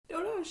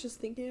was just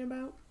thinking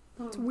about?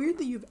 It's weird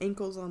that you have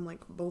ankles on, like,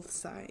 both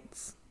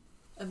sides.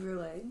 Of your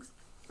legs?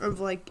 Of,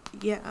 like,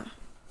 yeah,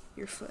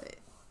 your foot.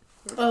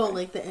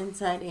 Like the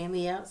inside and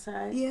the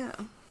outside? Yeah.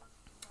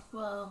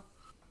 Well,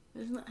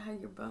 isn't that how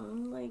your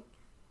bone, like,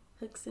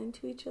 hooks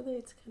into each other?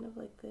 It's kind of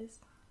like this.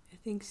 I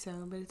think so,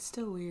 but it's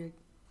still weird.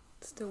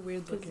 It's still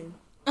weird looking.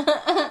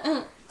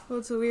 Well,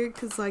 it's weird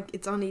because, like,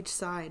 it's on each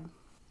side.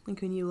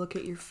 Like, when you look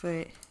at your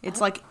foot. It's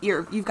like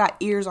you've got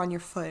ears on your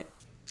foot.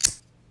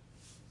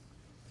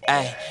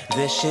 Ay,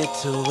 this shit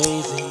too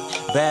easy,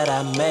 bet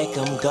I make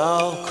them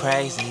go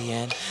crazy,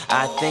 and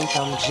I think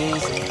I'm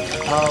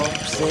Jeezy, whole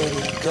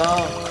city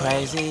go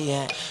crazy,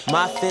 and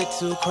my fit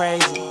too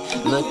crazy,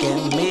 look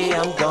at me,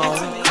 I'm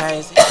going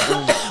crazy,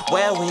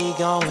 where we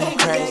going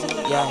crazy,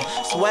 yeah,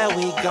 swear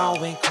we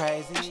going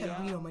crazy. I should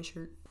have weed on my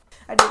shirt.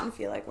 I didn't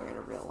feel like wearing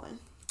a real one.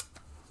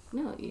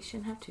 No, you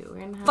shouldn't have to. We're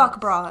in the house.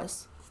 Fuck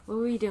bras. What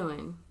were you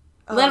doing?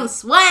 Let them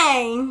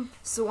swang!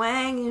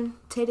 Swanging,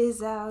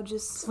 titties out,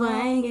 just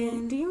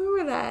swanging. Do you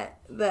remember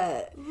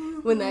that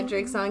when that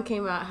Drake song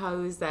came out, how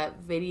it was that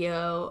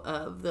video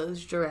of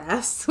those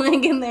giraffes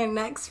swinging their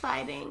necks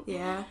fighting?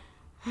 Yeah.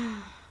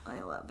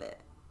 I love it.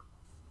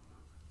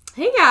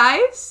 Hey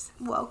guys!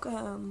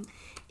 Welcome.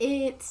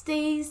 It's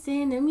Days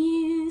in a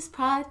Muse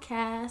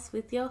podcast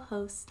with your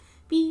hosts,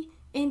 B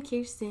and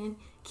Kirsten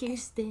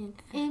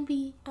and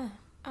B.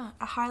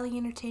 A highly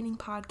entertaining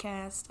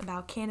podcast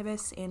about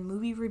cannabis and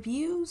movie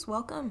reviews.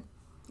 Welcome.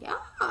 Yeah,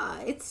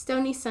 it's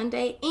Stony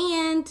Sunday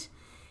and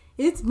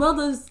it's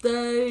Mother's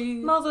Day.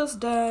 Mother's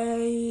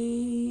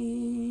Day.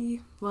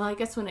 Well, I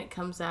guess when it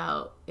comes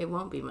out, it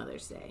won't be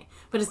Mother's Day.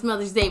 But it's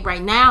Mother's Day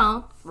right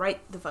now. Right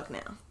the fuck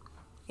now.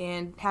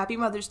 And happy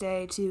Mother's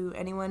Day to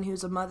anyone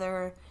who's a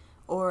mother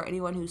or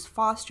anyone who's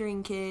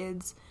fostering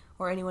kids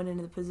or anyone in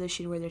the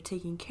position where they're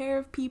taking care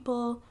of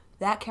people.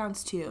 That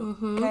counts too.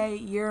 Mm-hmm. Okay?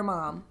 You're a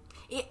mom.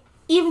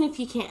 Even if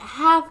you can't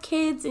have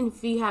kids and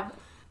if you have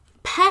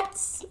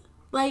pets,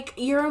 like,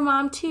 you're a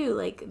mom too.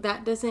 Like,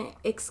 that doesn't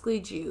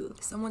exclude you.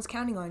 Someone's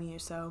counting on you,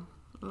 so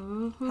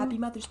happy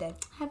Mother's Day.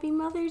 Happy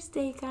Mother's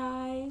Day,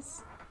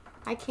 guys.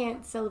 I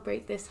can't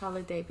celebrate this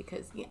holiday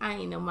because I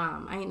ain't no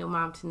mom. I ain't no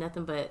mom to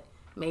nothing but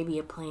maybe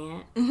a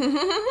plant.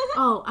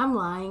 Oh, I'm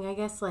lying. I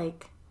guess,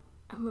 like,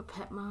 I'm a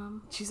pet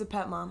mom. She's a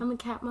pet mom. I'm a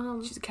cat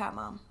mom. She's a cat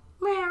mom.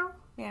 Meow.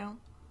 Meow.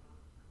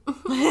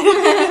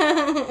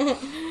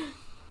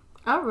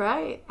 All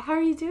right. How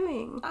are you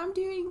doing? I'm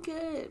doing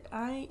good.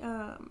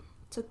 I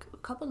took a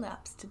couple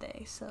naps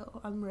today,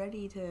 so I'm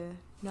ready to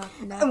nap.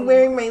 I'm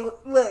wearing my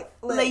look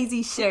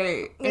lazy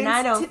shirt, and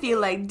I don't feel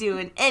like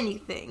doing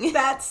anything.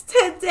 That's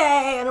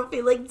today. I don't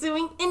feel like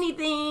doing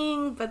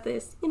anything but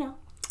this,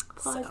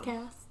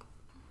 podcast.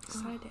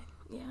 Excited.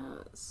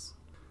 Yes.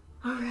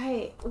 All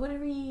right. What are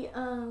we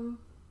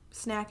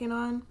snacking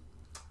on?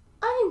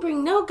 I didn't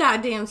bring no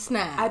goddamn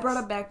snacks. I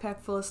brought a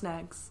backpack full of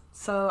snacks.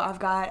 So I've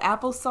got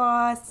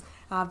applesauce,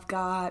 I've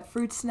got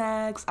fruit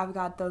snacks, I've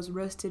got those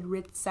roasted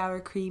Ritz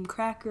sour cream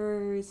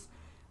crackers.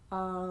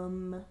 I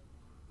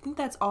think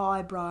that's all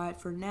I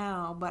brought for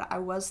now, but I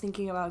was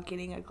thinking about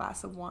getting a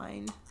glass of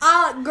wine.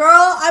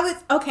 Girl,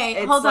 okay,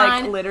 it's hold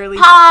like on. Literally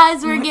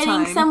pause, we're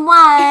getting some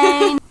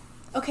wine.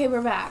 Okay,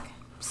 we're back.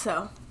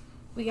 So,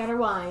 we got our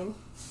wine.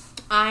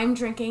 I'm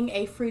drinking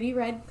a fruity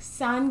red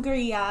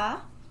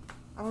sangria.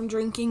 I'm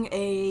drinking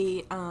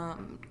a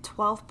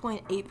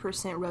 12.8%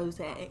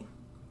 rosé.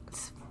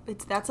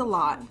 That's a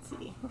lot.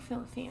 Fancy. We're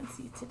feeling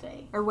fancy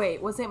today. Or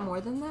wait, was it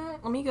more than that?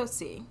 Let me go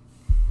see.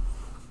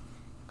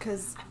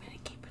 Cause I'm gonna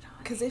keep it on.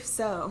 Because if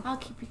so, I'll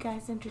keep you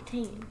guys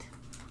entertained.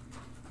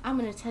 I'm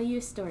gonna tell you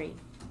a story.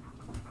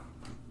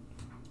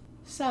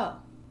 So,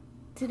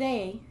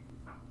 today,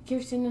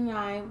 Kirsten and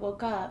I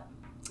woke up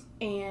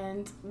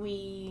and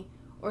we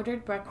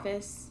ordered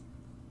breakfast,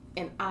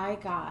 and I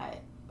got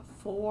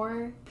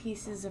 4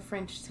 pieces of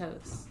French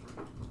toast.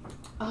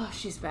 Oh,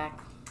 she's back.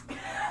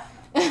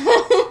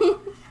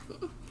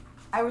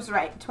 I was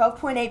right.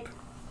 12.8.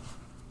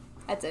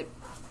 That's it.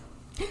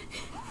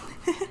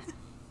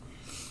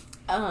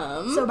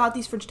 So about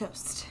these French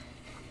toasts.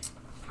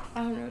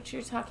 I don't know what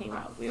you're talking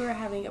about. We were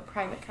having a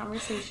private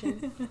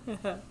conversation.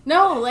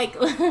 No,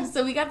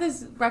 so we got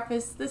this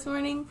breakfast this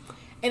morning,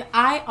 and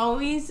I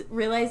always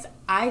realize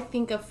I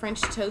think of French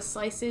toast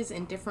slices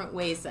in different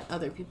ways that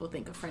other people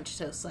think of French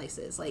toast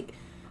slices. Like,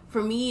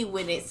 for me,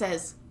 when it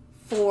says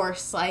 4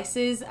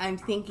 slices, I'm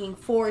thinking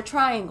 4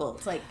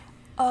 triangles. Like,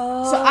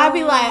 oh. So I'd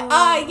be like,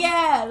 oh,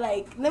 yeah,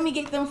 like, let me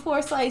get them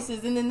 4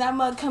 slices. And then that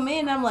mug come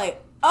in, I'm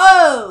like,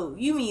 oh,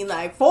 you mean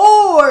like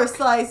 4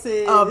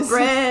 slices of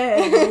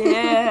bread.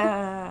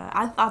 Yeah.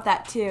 I thought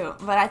that too,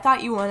 but I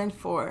thought you wanted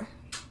 4.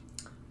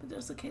 But that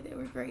was okay. They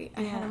were great.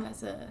 I had them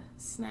as a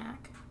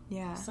snack.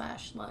 Yeah.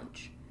 /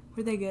 lunch.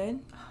 Were they good?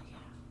 Oh,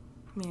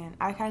 yeah. Man,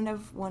 I kind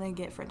of want to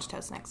get French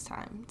toast next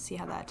time. See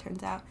how that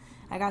turns out.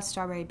 I got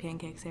strawberry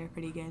pancakes. They were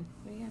pretty good.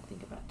 We gotta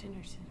think about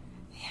dinner soon.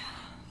 Yeah.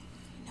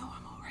 You know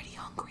I'm already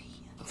hungry.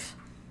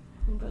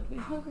 I'm about to be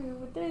hungry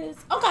with this.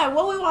 Okay,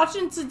 what we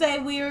watching today,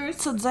 Weird?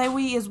 Today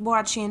we is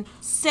watching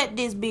Set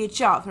This Bitch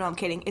Off. No, I'm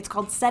kidding. It's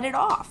called Set It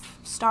Off,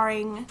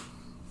 starring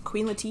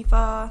Queen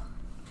Latifah,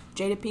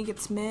 Jada Pinkett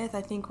Smith,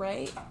 I think,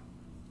 right?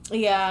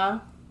 Yeah.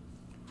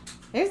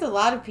 There's a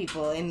lot of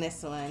people in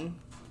this one.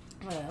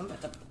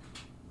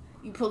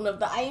 You pulling up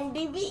the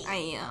IMDb?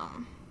 I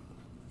am.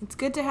 It's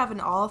good to have an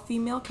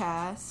all-female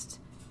cast,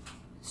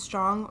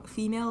 strong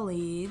female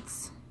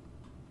leads.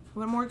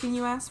 What more can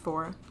you ask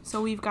for?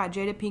 So we've got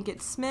Jada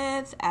Pinkett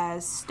Smith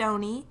as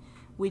Stoney.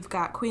 We've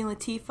got Queen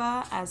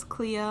Latifah as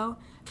Cleo.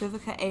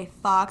 Vivica A.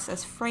 Fox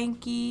as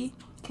Frankie.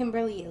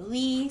 Kimberly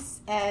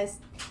Elise as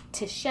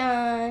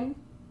Tishan.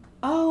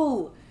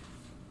 Oh,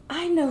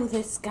 I know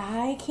this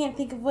guy. I can't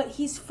think of what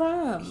he's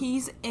from.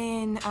 He's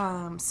in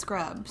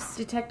Scrubs.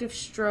 Detective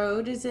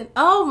Strode is in...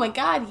 Oh, my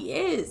God, he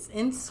is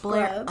in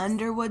Scrubs. Blair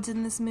Underwood's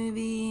in this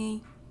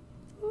movie.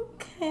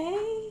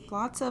 Okay.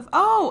 Lots of...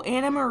 Oh,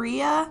 Anna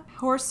Maria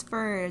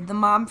Horsford, the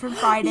mom from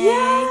Friday.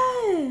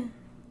 Yeah.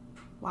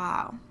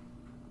 Wow.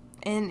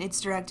 And it's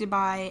directed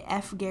by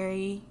F.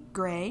 Gary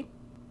Gray.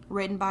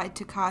 Written by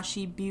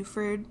Takashi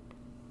Buford.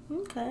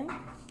 Okay.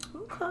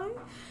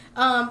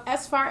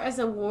 As far as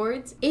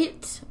awards,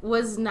 it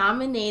was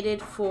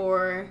nominated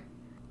for...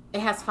 It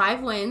has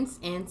 5 wins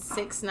and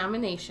 6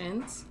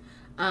 nominations.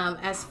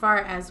 As far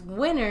as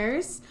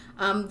winners,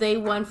 they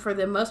won for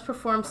the most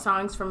performed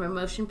songs from a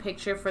motion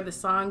picture for the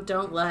song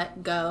Don't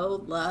Let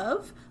Go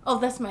Love. Oh,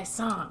 that's my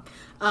song.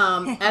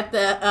 At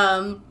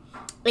the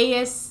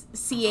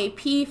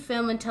ASCAP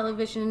Film and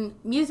Television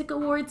Music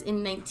Awards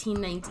in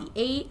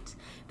 1998.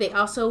 They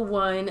also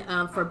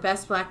won for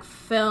Best Black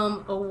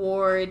Film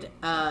Award.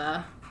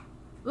 Let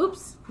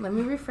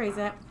me rephrase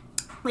that.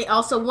 They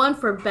also won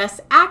for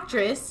Best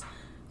Actress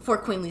for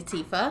Queen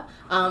Latifah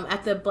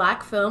at the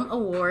Black Film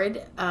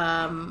Award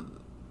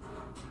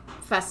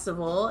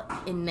Festival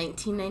in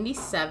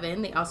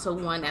 1997. They also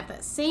won at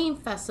that same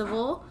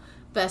festival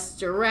Best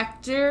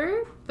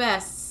Director,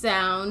 Best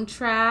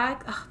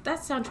Soundtrack. Oh, that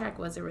soundtrack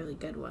was a really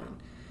good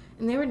one.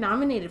 And they were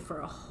nominated for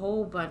a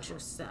whole bunch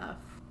of stuff.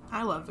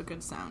 I love a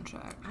good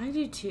soundtrack. I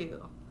do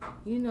too.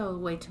 You know,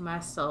 Way to My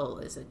Soul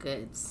is a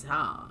good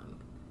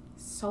song.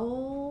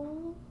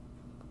 Soul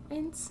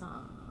and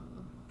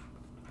song.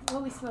 What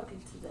are we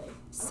smoking today?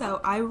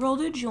 So I rolled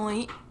a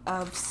joint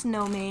of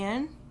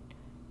Snowman,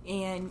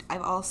 and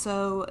I've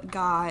also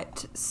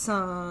got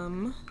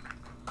some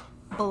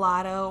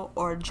Bellotto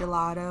or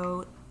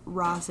Gelato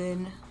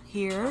rosin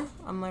here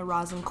on my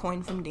rosin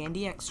coin from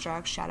Dandy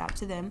Extract. Shout out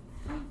to them.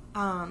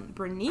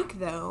 Branique,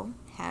 though,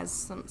 has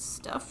some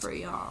stuff for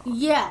y'all.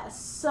 Yes,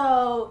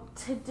 so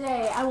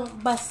today, I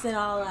won't bust it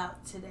all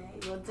out today.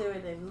 We'll do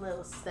it in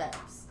little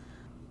steps.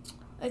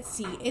 Let's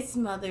see, it's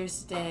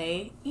Mother's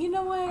Day. You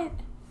know what?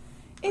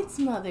 It's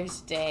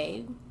Mother's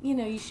Day. You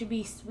know, you should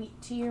be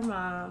sweet to your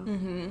mom.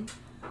 Mm-hmm.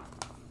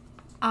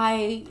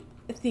 I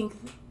think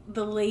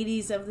the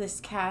ladies of this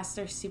cast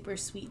are super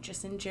sweet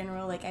just in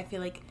general. Like, I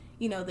feel like,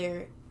 you know,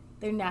 their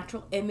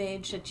natural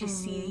image that you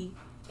see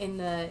in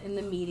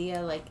the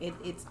media, like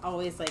it's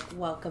always like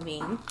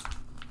welcoming.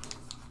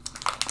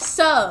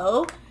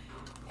 So,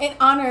 in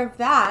honor of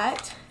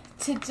that,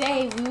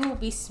 today we will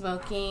be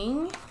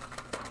smoking.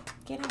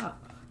 Get out.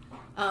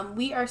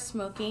 We are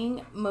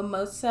smoking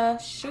mimosa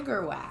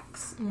sugar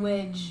wax,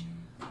 which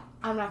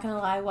I'm not gonna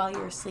lie. While you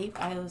were asleep,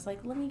 I was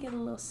like, let me get a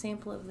little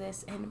sample of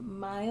this, and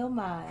my oh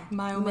my,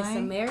 Miss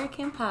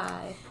American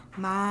Pie.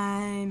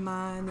 My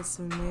Miss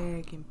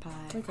American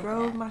Pie.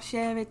 Drove my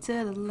Chevy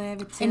to the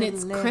levee. And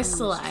it's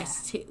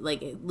crystallized too.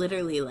 Like, it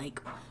literally,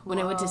 like, when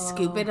I went to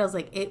scoop it, I was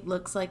like, it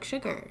looks like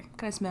sugar.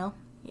 Can I smell?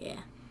 Yeah.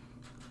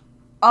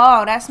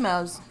 Oh, that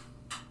smells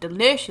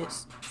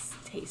delicious.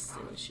 Tastes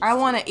delicious. I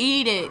want to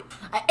eat it.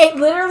 It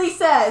literally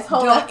says,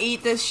 hold on. Don't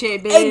eat this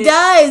shit, bitch. It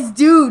does.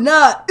 Do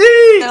not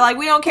eat. They're like,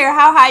 we don't care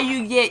how high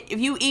you get. If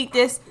you eat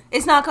this,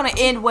 it's not going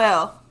to end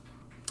well.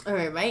 Or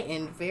it might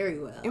end very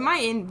well. It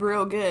might end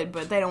real good,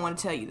 but they don't want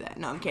to tell you that.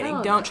 No, I'm kidding.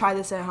 Oh, don't try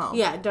this at home.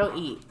 Yeah, don't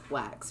eat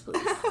wax,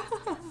 please.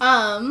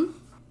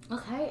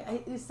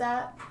 Okay, is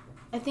that...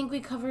 I think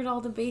we covered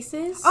all the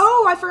bases.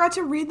 Oh, I forgot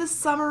to read the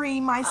summary,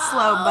 my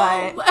slow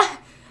butt.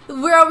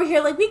 We're over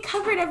here like, we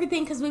covered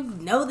everything because we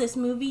know this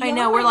movie. I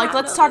know, we're like,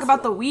 let's talk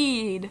about the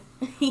weed.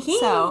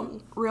 So,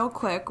 real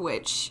quick,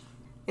 which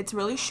it's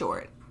really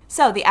short.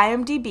 So, the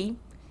IMDb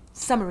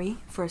summary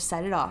first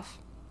set it off.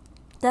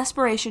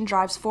 Desperation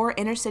drives 4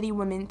 inner-city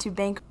women to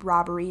bank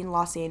robbery in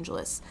Los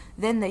Angeles.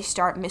 Then they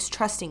start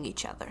mistrusting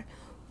each other.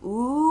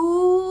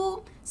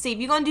 Ooh. See, if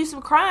you're going to do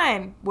some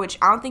crime, which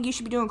I don't think you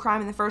should be doing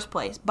crime in the first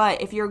place, but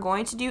if you're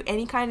going to do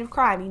any kind of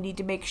crime, you need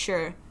to make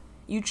sure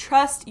you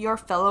trust your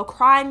fellow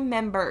crime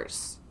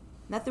members.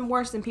 Nothing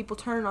worse than people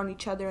turning on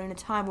each other in a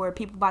time where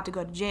people about to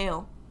go to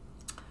jail.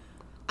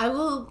 I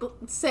will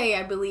say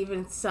I believe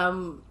in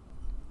some...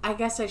 I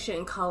guess I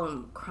shouldn't call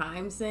them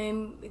crimes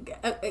then.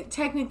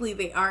 Technically,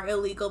 they are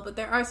illegal, but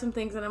there are some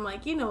things that I'm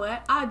like, you know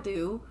what? I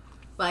do.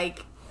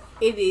 Like,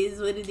 it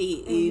is what it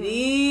is. It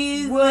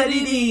is what it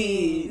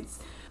is.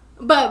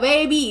 But,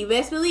 baby,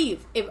 best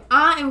believe, if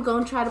I am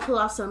going to try to pull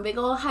off some big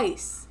old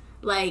heist,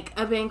 like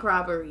a bank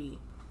robbery,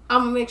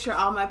 I'm going to make sure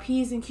all my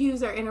P's and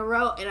Q's are in a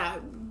row, and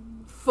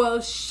I'm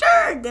for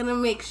sure going to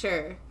make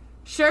sure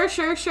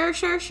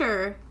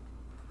sure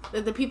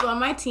that the people on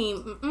my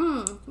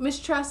team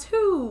mistrust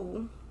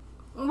who,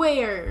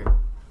 where.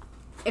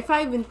 If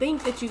I even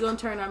think that you're gonna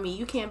turn on me,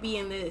 you can't be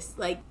in this.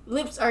 Like,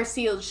 lips are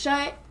sealed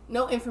shut.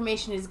 No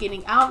information is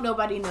getting out.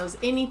 Nobody knows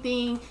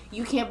anything.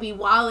 You can't be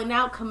wilding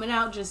out, coming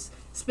out, just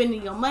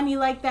spending your money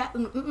like that.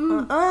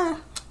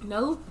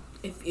 Nope.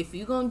 If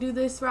you gonna do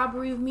this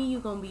robbery with me, you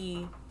gonna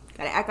be...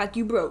 Gotta act like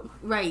you broke.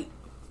 Right.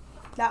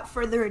 Without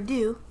further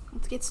ado,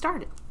 let's get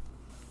started.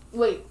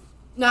 Wait.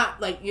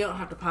 Not, like, you don't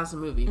have to pause the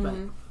movie, but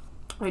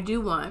I do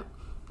want,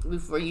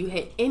 before you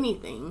hit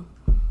anything,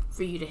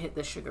 for you to hit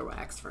the sugar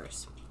wax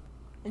first.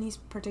 Any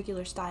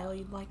particular style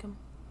you'd like them?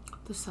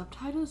 The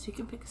subtitles? You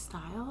can pick a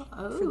style?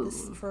 Oh.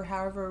 For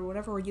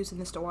whatever we're using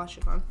this to watch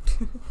it on.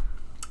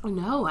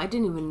 No, I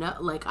didn't even know.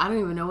 Like, I don't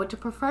even know what to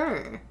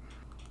prefer.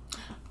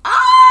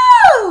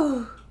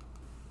 Oh!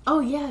 Oh,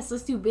 yes,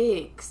 let's do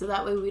big. So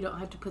that way we don't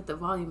have to put the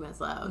volume as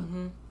loud.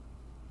 Mm-hmm.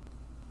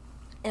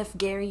 F.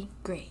 Gary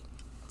Gray.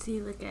 See,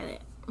 look at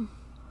it.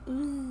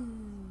 Ooh,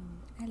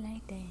 I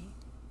like that.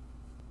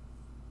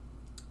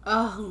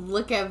 Oh,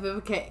 look at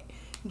Vivica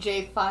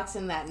J. Fox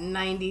in that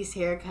 90s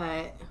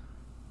haircut.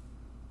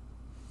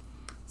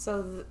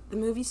 So the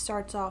movie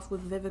starts off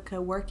with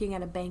Vivica working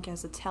at a bank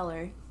as a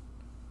teller.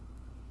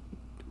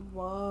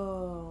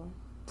 Whoa.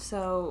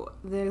 So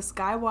this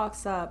guy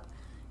walks up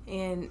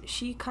and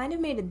she kind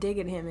of made a dig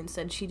at him and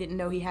said she didn't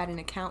know he had an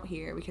account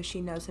here because she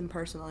knows him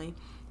personally.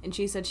 And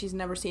she said she's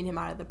never seen him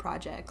out of the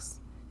projects.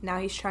 Now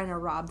he's trying to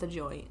rob the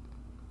joint.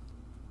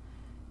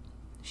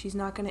 She's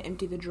not going to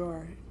empty the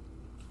drawer.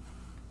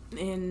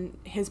 And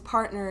his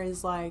partner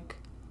is like,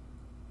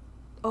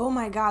 oh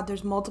my god,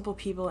 there's multiple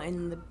people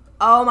in the...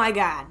 Oh my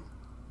god.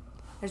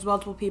 There's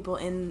multiple people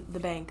in the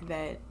bank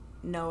that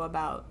know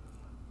about...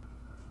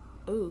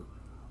 Ooh.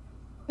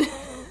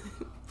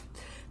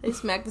 They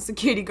smacked the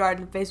security guard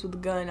in the face with a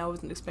gun. I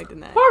wasn't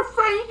expecting that. Poor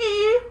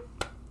Frankie.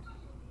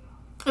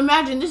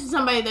 Imagine this is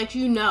somebody that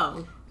you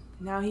know.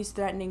 Now he's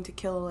threatening to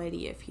kill a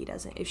lady if she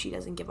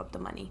doesn't give up the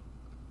money.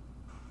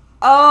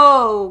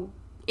 Oh!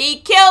 He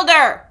killed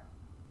her!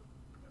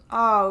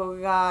 Oh,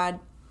 God.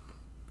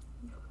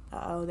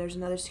 Uh-oh, there's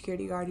another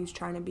security guard who's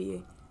trying to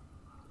be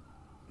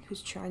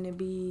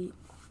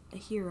a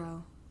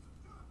hero.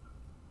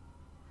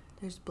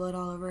 There's blood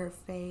all over her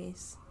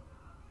face.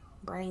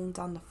 Brains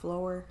on the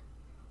floor.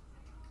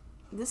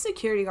 This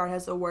security guard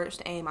has the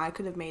worst aim. I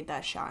could have made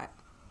that shot.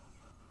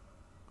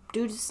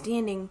 Dude is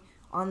standing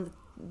on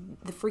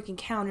the freaking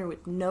counter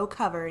with no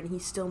cover, and he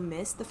still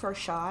missed the first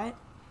shot.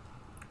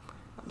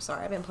 I'm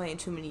sorry, I've been playing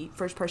too many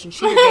first-person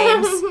shooter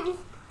games.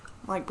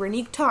 Like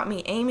Branique taught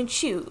me, aim and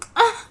shoot.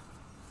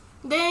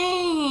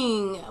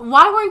 Dang.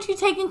 Why weren't you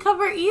taking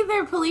cover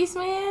either,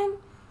 policeman?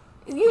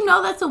 You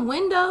know that's a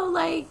window,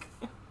 like...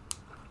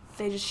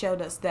 They just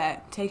showed us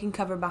that. Taking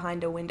cover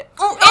behind a window.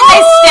 Oh, and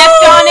they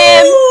stepped on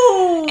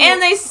him!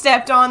 And they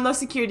stepped on the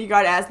security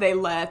guard as they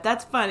left.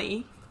 That's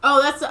funny.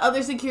 Oh, that's the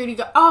other security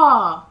guard.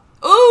 Oh.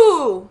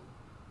 Ooh!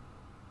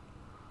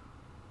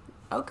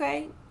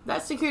 Okay.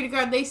 That security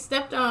guard they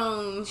stepped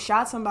on.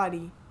 Shot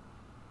somebody.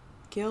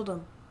 Killed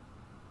him.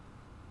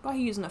 Why are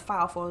you using a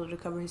file folder to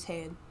cover his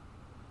head?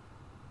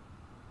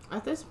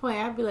 At this point,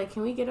 I'd be like,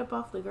 can we get up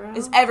off the ground?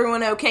 Is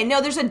everyone okay? No,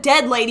 there's a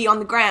dead lady on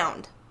the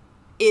ground.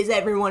 Is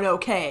everyone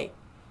okay?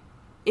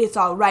 It's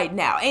all right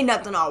now. Ain't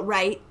nothing all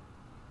right.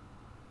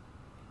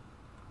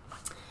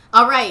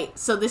 All right.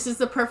 So this is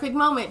the perfect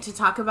moment to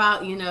talk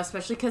about,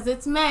 especially because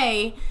it's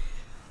May.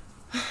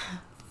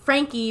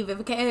 Frankie,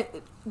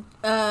 Vivica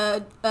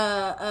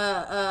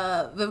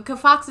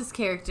Fox's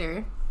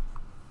character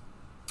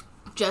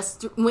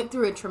just went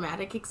through a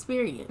traumatic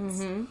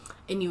experience. Mm-hmm.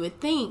 And you would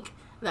think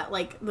that,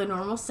 like, the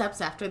normal steps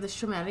after this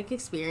traumatic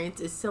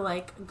experience is to,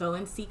 like, go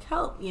and seek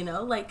help,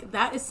 Like,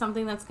 that is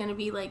something that's going to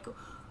be, like,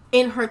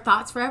 in her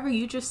thoughts forever.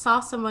 You just saw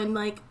someone,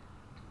 like,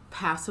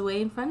 pass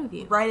away in front of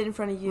you. Right in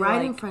front of you.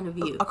 Right in front of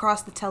you.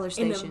 Across the teller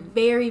station. In a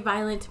very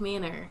violent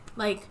manner.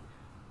 Like...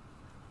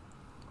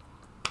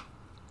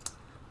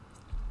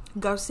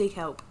 Go seek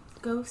help.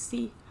 Go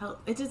seek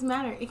help. It doesn't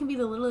matter. It can be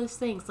the littlest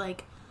things.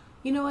 Like,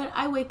 you know what?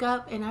 I wake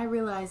up and I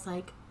realize,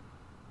 like,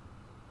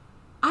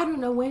 I don't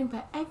know when,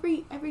 but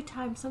every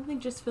time something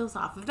just feels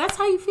off. If that's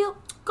how you feel,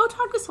 go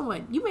talk to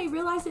someone. You may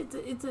realize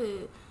it's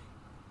a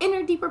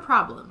inner, deeper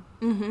problem.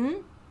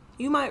 Mm-hmm.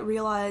 You might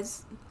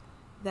realize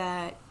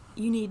that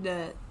you need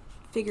to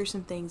figure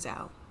some things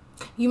out.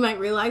 You might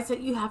realize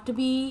that you have to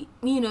be,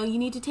 you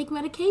need to take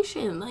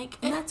medication. Like,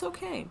 and that's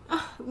okay.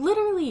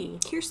 Literally.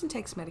 Kirsten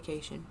takes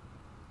medication.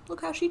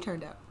 Look how she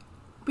turned out.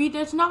 Bree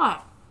does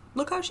not.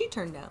 Look how she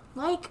turned out.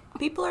 Like,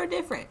 people are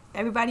different.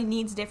 Everybody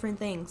needs different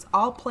things.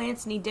 All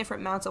plants need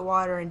different amounts of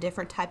water and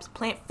different types of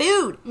plant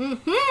food.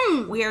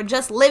 Mm-hmm. We are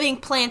just living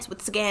plants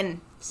with skin.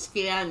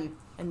 Skin.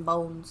 And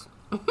bones.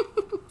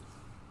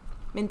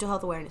 Mental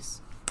health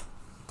awareness.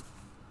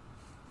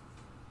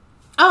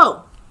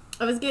 Oh,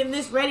 I was getting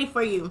this ready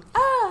for you.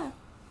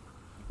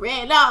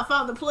 Ran off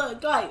on the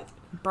plug, right?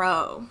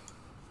 Bro.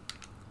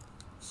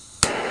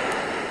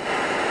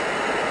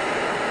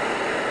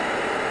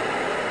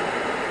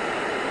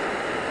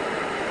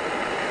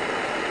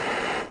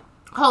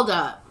 Hold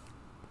up.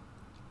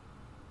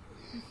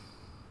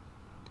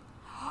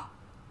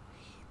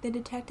 The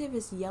detective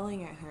is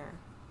yelling at her.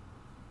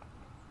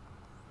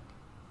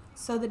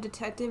 So the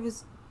detective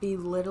is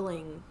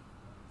belittling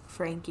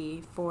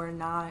Frankie for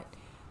not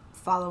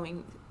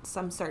following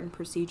some certain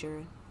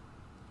procedure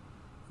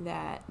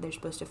that they're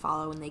supposed to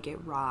follow when they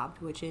get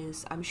robbed, which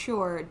is, I'm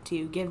sure,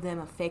 to give them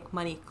a fake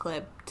money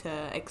clip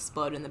to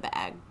explode in the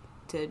bag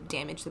to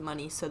damage the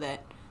money so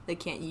that they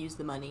can't use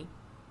the money.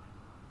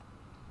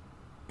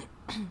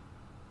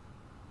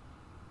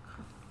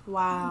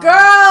 Wow.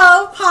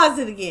 Girl, pause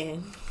it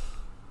again.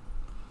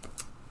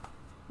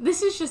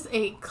 This is just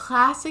a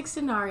classic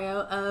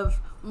scenario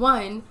of,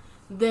 one,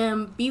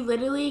 them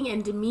belittling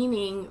and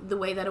demeaning the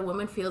way that a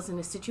woman feels in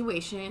a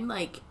situation.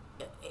 Like,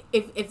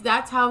 if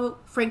that's how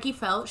Frankie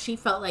felt, she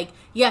felt like,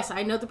 yes,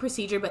 I know the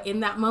procedure, but in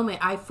that moment,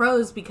 I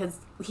froze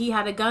because he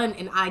had a gun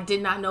and I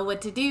did not know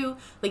what to do.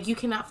 Like, you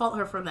cannot fault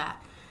her for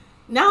that.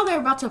 Now they're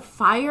about to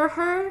fire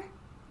her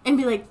and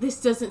be like,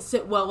 this doesn't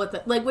sit well with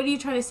it. Like, what are you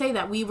trying to say?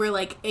 That we were,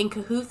 like, in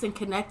cahoots and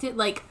connected?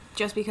 Like,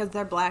 just because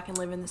they're black and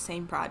live in the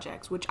same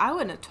projects, which I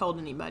wouldn't have told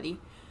anybody.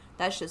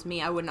 That's just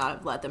me. I would not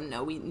have let them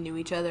know we knew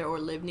each other or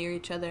lived near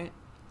each other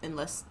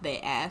unless they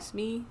asked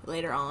me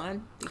later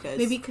on.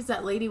 Maybe because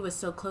that lady was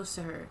so close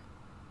to her.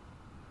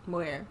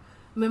 Where?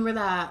 Remember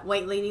that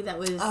white lady that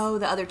was... Oh,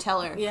 the other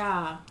teller.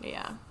 Yeah.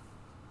 Yeah.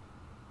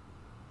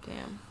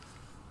 Damn.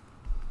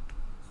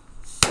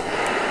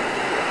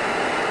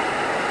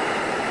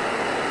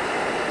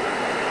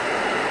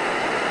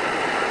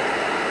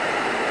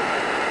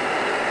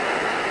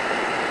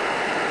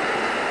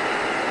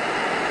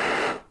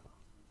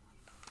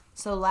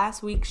 So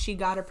last week she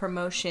got a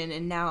promotion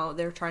and now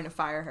they're trying to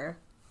fire her.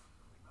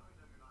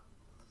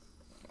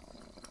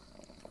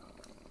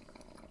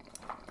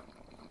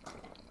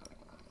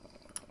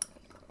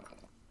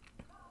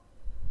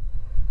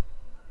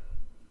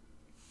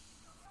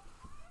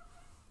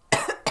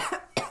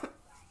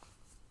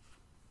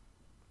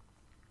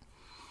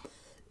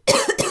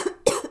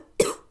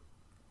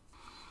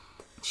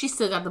 She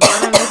still got the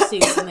blood on her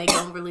suit and they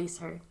gonna release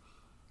her.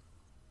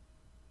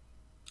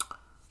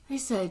 They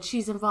said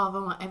she's involved.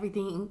 I want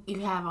everything you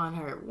have on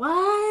her.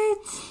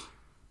 What?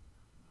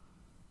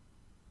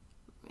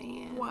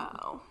 Man.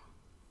 Wow.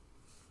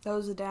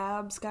 Those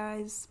dabs,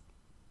 guys.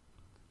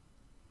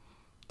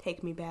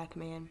 Take me back,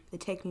 man. They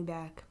take me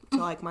back to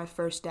like my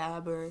first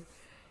dab, or,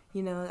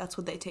 you know, that's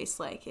what they taste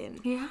like. And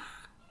yeah.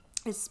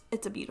 It's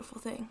a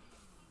beautiful thing.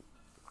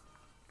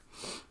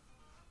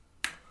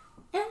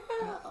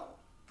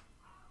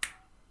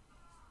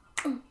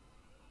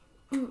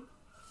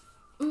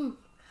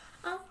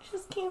 I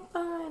just can't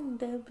find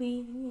the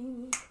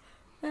big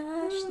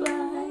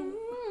flashlight.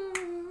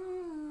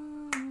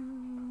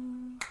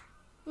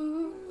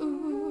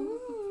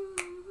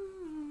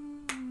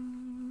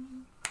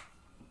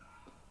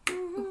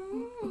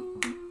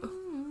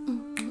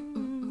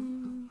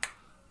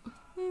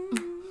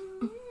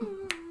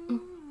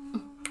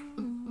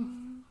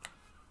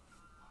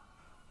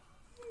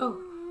 Oh,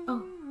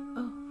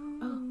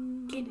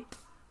 get it.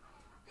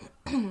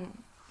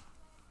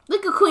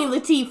 Look at Queen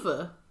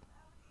Latifah.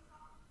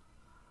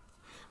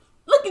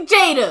 Look at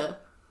Jada.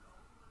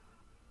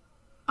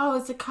 Oh,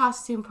 it's a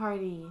costume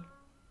party.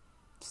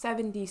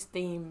 70s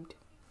themed.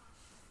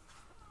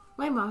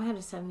 My mom had a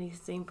 70s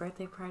themed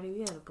birthday party. We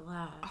had a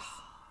blast.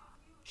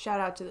 Shout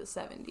out to the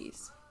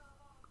 70s.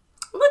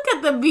 Look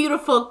at the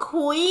beautiful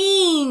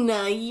queen.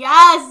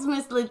 Yes,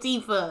 Miss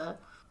Latifah.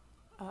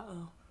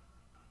 Uh-oh.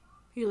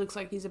 He looks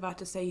like he's about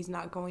to say he's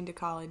not going to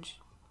college.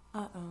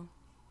 Uh-oh.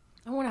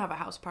 I want to have a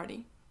house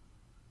party.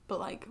 But,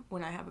 like,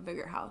 when I have a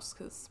bigger house,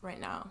 because right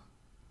now,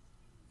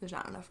 there's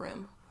not enough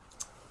room.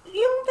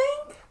 You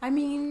don't think? I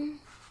mean...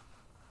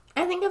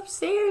 I think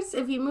upstairs,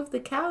 if you move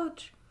the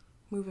couch.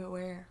 Move it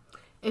where?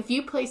 If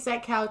you place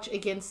that couch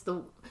against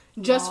the...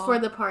 Just wall? for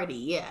the party,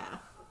 yeah.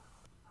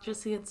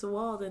 Just against the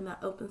wall, then that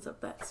opens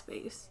up that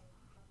space.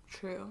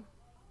 True.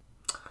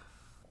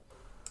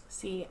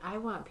 See, I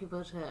want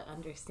people to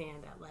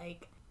understand that,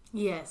 like,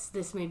 yes,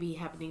 this may be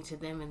happening to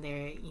them and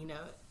they're, you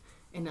know,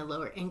 in a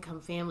lower income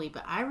family,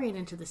 but I ran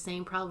into the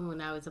same problem when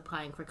I was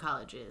applying for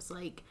colleges.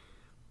 Like,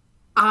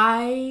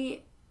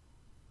 I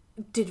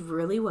did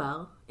really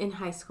well in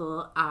high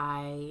school.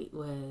 I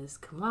was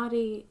cum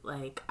laude,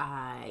 like,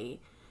 I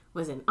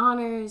was in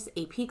honors,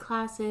 AP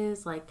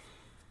classes, like,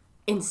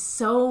 in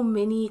so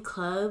many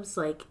clubs,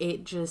 like,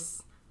 it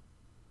just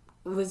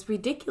was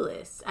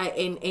ridiculous.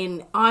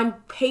 And on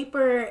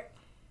paper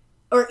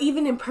or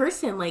even in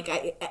person, like,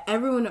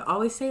 everyone would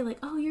always say, like,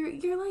 oh,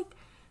 you're like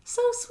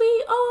so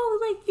sweet. Oh,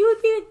 like, you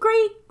would be a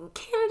great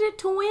candidate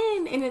to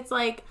win. And it's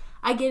like,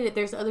 I get it.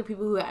 There's other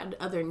people who had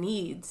other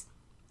needs,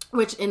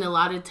 which in a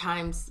lot of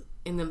times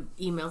in the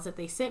emails that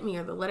they sent me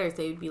or the letters,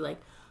 they would be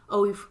like,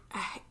 oh,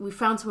 we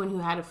found someone who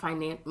had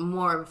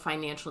more of a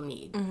financial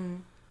need. Mm-hmm.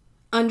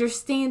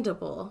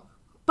 Understandable.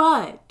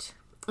 But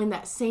in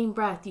that same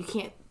breath,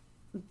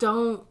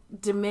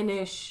 don't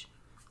diminish.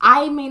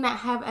 I may not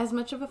have as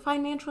much of a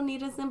financial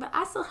need as them, but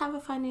I still have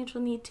a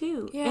financial need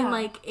too. Yeah. And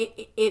like,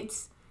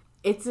 it's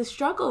it's a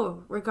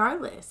struggle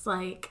regardless.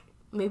 Like,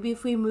 maybe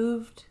if we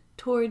moved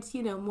towards,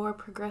 more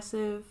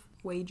progressive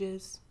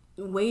wages,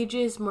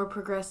 more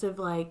progressive,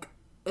 like,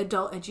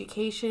 adult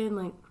education,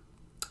 like,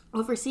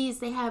 overseas,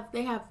 they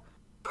have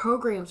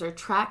programs or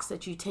tracks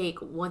that you take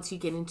once you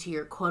get into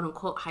your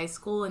quote-unquote high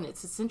school, and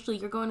it's essentially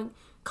you're going to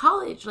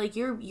college. Like,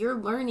 you're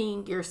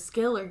learning your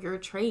skill or your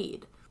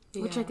trade,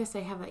 which I guess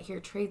they have that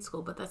here, trade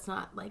school, but that's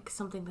not, like,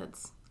 something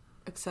that's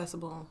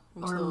accessible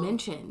or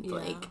mentioned,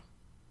 like,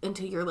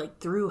 until you're, like,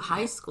 through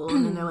high school,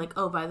 and then they're like,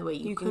 oh, by the way,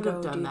 you could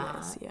have done that.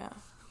 This. Yeah.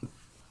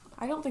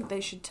 I don't think they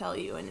should tell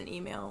you in an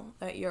email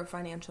that your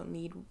financial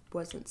need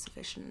wasn't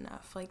sufficient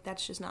enough. Like,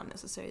 that's just not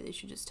necessary. They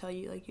should just tell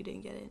you, like, you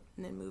didn't get it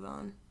and then move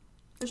on.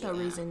 There's no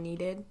reason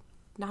needed.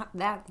 Not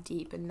that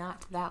deep and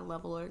not to that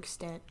level or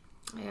extent.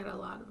 I had a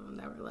lot of them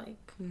that were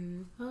like,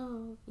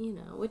 oh,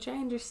 which I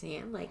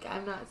understand. Like,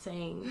 I'm not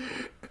saying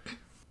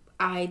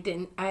I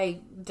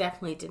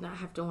definitely did not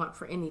have to want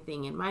for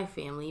anything in my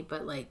family,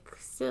 but, like,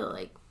 still,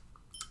 like,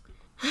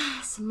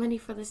 some money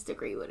for this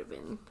degree would have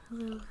been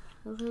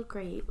a little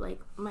great. Like,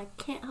 I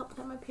can't help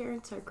that my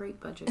parents are great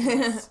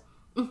budgeters.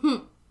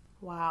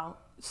 Wow.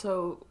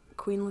 So,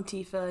 Queen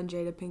Latifah and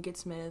Jada Pinkett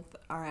Smith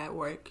are at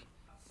work,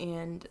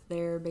 and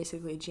they're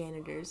basically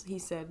janitors. He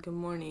said, good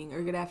morning,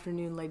 or good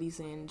afternoon, ladies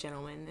and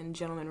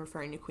gentlemen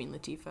referring to Queen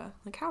Latifah.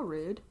 Like, how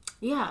rude.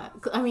 Yeah.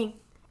 I mean,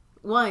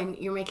 one,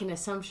 you're making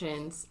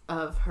assumptions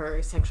of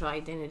her sexual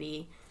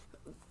identity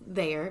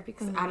there,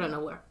 because I don't know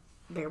what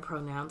their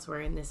pronouns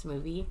were in this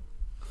movie,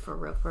 for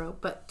real.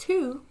 But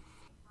two,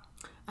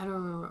 I don't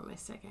remember what my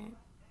second.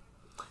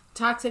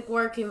 Toxic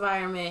work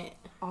environment.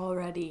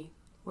 Already.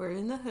 We're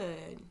in the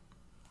hood.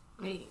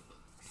 Wait.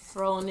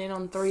 Rolling in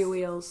on 3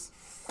 wheels.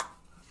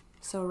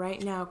 So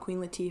right now, Queen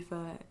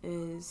Latifah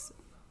is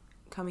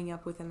coming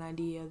up with an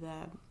idea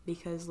that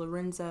because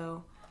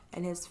Lorenzo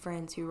and his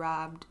friends who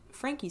robbed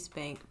Frankie's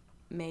bank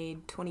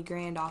made 20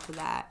 grand off of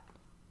that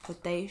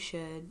they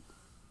should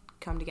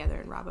come together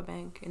and rob a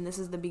bank. And this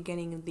is the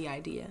beginning of the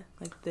idea,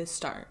 like the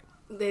start.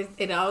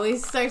 It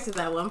always starts with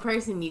that one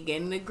person. You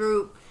get in a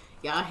group,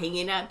 y'all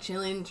hanging out,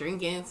 chilling,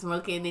 drinking,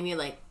 smoking, and then you're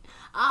like,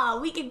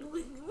 we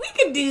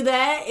could do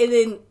that. And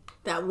then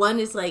that one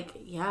is like,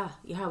 yeah,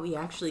 we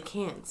actually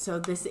can. So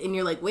this, and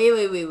you're like, wait.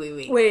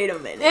 Wait a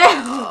minute.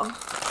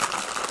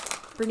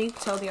 Brittany,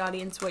 tell the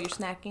audience what you're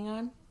snacking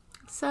on.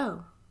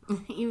 So,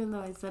 even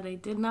though I said I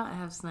did not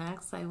have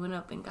snacks, I went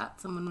up and got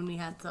someone when we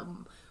had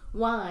some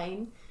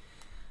wine.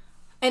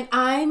 And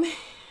I'm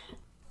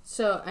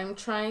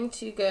trying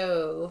to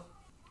go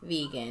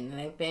vegan,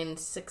 and I've been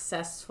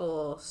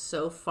successful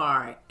so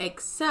far,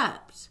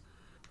 except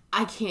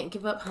I can't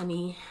give up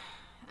honey.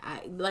 I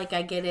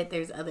get it,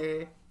 there's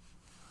other...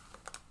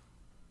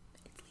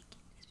 It's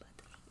leaking. It's about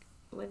to leak.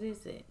 What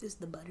is it? This is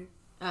the butter.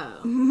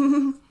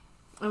 Oh.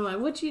 I'm like,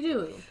 what you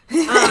doing?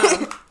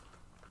 I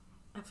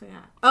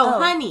forgot. Oh,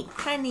 honey.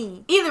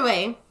 Honey. Either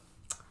way,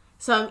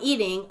 so I'm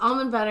eating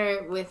almond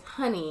butter with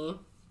honey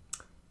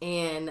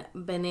and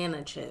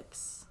banana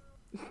chips.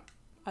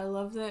 I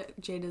love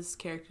that Jada's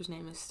character's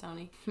name is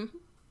Stony.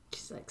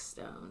 She's like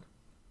Stone.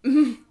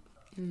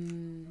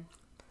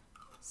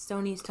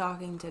 Stoney's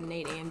talking to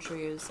Nate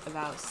Andrews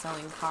about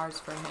selling cars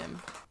for him.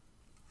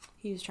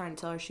 He was trying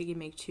to tell her she could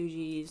make 2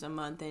 G's a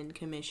month in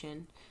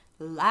commission.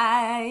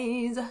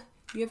 Lies!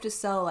 You have to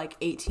sell like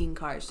 18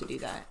 cars to do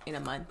that in a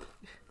month.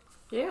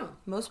 Yeah.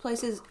 Most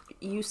places,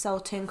 you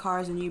sell 10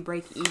 cars and you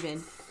break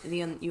even. And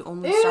then you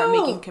only start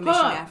making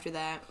commission after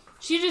that.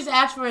 She just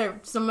asked for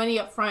some money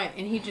up front,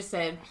 and he just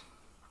said,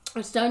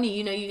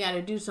 Stoney, you got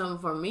to do something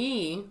for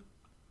me.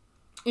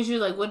 And she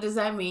was like, what does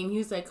that mean? He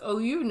was like, oh,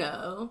 you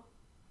know.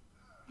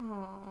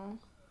 Aww.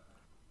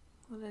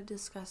 What a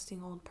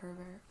disgusting old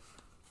pervert.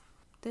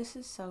 This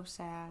is so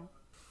sad.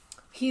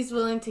 He's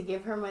willing to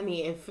give her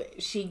money if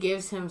she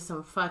gives him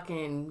some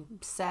fucking...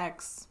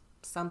 sex.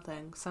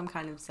 Something. Some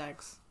kind of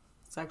sex.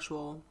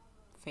 Sexual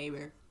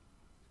favor.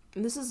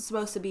 And this is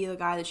supposed to be the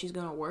guy that she's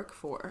going to work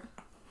for.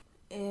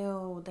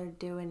 Ew, they're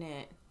doing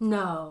it.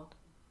 No.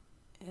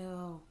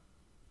 Ew.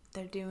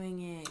 They're doing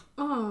it.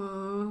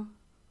 Aww.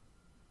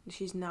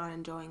 She's not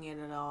enjoying it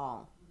at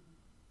all.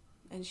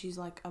 And she's,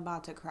 like,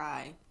 about to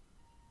cry.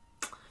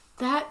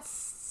 That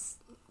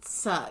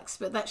sucks,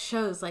 but that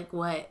shows, like,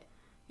 what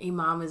a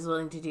mom is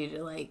willing to do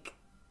to, like...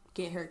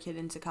 get her kid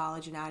into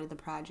college and out of the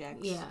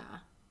projects. Yeah.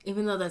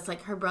 Even though that's,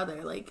 like, her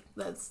brother. Like,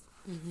 that's...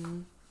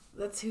 Mm-hmm.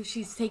 That's who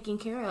she's taking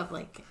care of.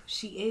 Like,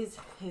 she is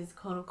his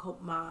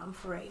quote-unquote mom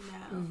for right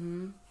now.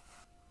 Mm-hmm.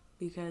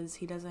 Because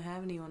he doesn't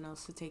have anyone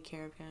else to take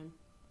care of him.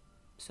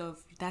 So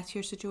if that's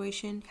your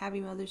situation,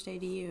 happy Mother's Day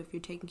to you. If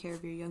you're taking care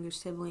of your younger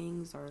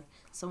siblings or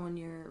someone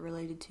you're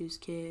related to's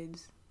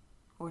kids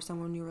or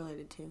someone you're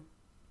related to.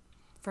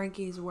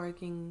 Frankie's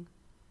working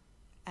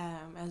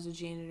as a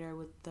janitor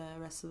with the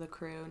rest of the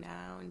crew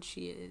now, and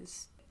she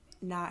is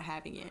not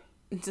having it,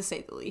 to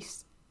say the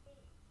least.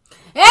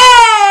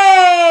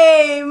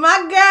 Hey, my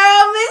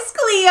girl, Miss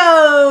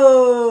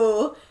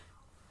Cleo.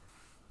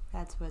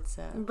 That's what's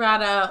up.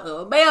 Brought out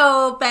a big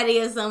old fatty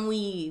of some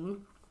weed.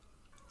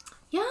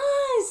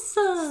 Yes.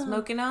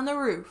 Smoking on the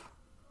roof.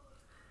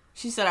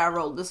 She said I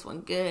rolled this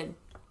one good.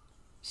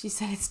 She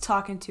said it's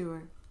talking to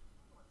her.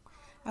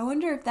 I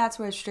wonder if that's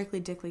where Strictly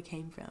Dickly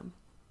came from.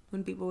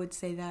 When people would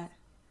say that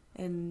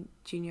in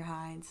junior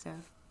high and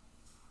stuff.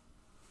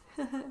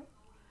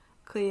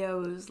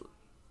 Cleo was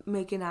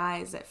making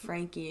eyes at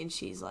Frankie and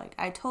she's like,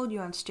 I told you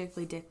I'm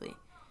Strictly Dickly.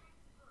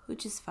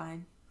 Which is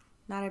fine.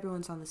 Not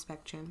everyone's on the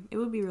spectrum. It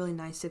would be really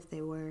nice if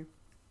they were.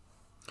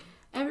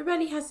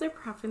 Everybody has their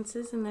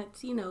preferences, and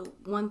that's,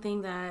 one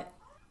thing that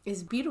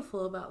is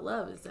beautiful about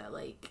love is that,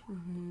 like,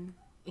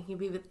 it can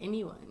be with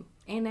anyone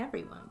and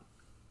everyone.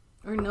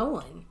 Or no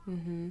one.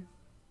 Mm-hmm.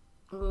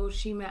 Well,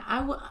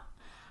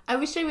 I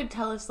wish they would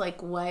tell us,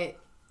 like, what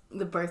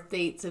the birth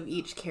dates of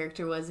each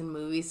character was in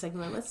movies. So I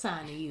can, like, what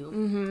sign are you?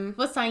 Mm-hmm.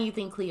 What sign you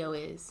think Cleo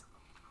is?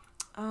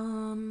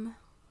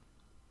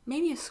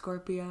 Maybe a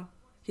Scorpio.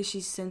 Because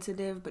she's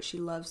sensitive, but she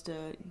loves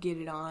to get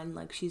it on.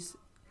 Like, she's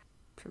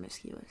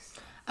promiscuous.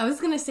 I was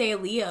going to say a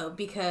Leo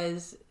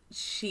because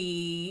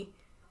she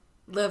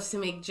loves to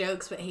make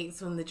jokes, but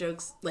hates when the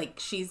jokes, like,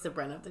 she's the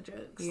brunt of the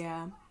jokes.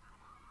 Yeah,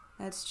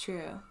 that's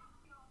true.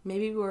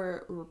 Maybe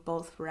we're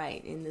both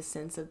right in the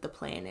sense of the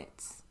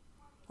planets.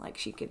 Like,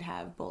 she could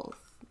have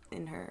both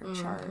in her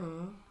chart.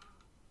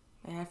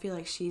 And I feel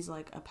like she's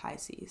like a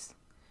Pisces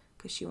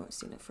because she won't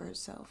stand up for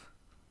herself.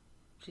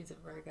 She's a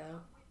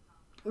Virgo.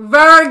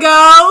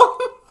 Virgo!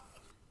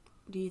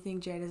 Do you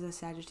think Jade is a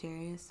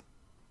Sagittarius?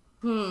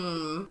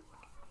 Because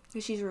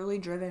she's really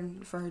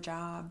driven for her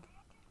job.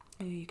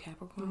 Maybe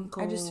Capricorn.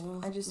 I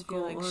just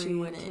feel like she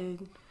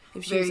wouldn't.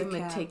 If she very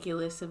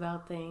meticulous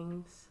about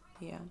things.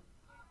 Yeah.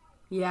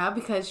 Yeah,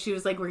 because she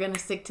was like, we're going to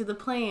stick to the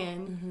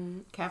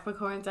plan.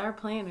 Capricorns are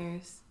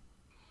planners.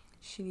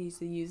 She needs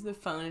to use the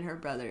phone and her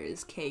brother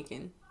is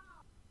caking.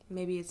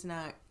 Maybe it's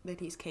not that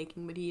he's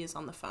caking, but he is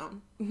on the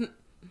phone.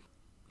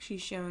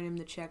 She's showing him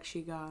the check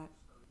she got.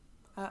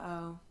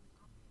 Uh-oh.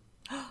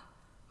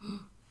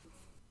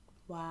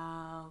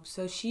 Wow.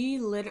 So she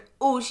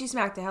she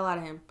smacked the hell out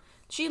of him.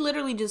 She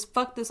literally just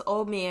fucked this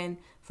old man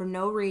for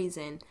no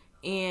reason.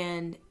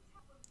 And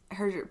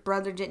her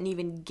brother didn't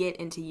even get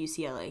into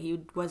UCLA.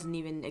 He wasn't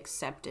even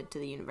accepted to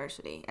the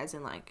university. As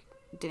in, like,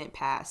 didn't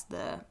pass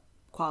the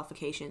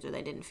qualifications, or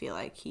they didn't feel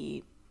like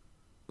he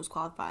was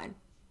qualified.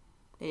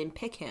 They didn't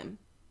pick him.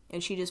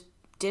 And she just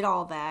did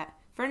all that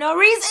for no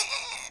reason.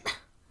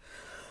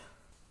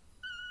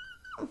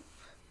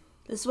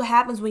 This is what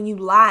happens when you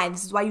lie.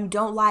 This is why you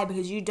don't lie,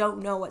 because you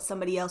don't know what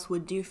somebody else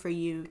would do for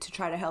you to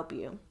try to help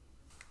you.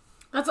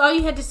 That's all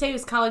you had to say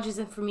was college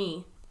isn't for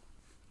me.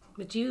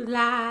 But you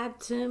lied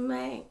to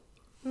me.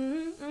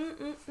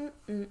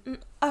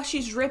 Oh,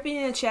 she's ripping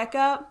a check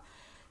up?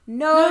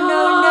 No,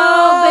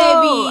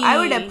 baby. I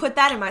would have put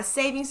that in my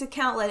savings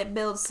account, let it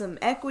build some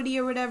equity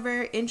or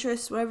whatever,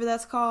 interest, whatever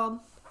that's called.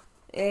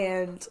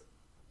 And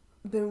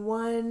been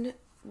one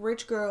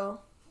rich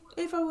girl.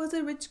 If I was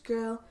a rich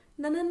girl.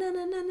 Na na na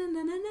na na na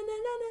na na na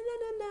na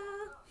na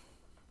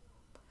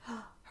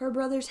na. Her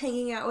brother's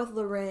hanging out with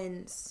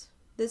Lorenz.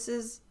 This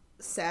is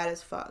sad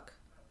as fuck.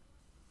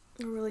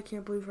 I really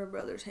can't believe her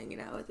brother's hanging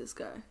out with this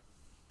guy.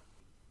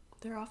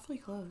 They're awfully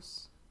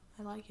close.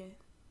 I like it.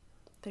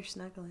 They're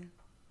snuggling.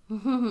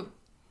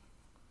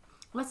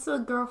 What's the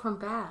girl from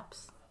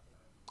Babs?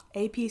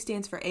 AP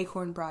stands for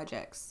Acorn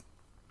Projects.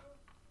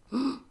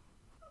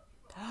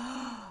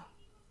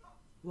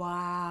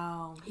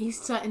 Wow.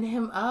 He's setting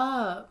him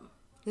up.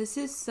 This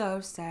is so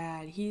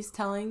sad. He's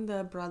telling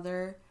the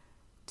brother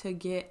to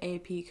get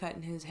AP cut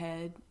in his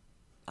head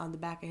on the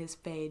back of his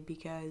fade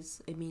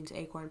because it means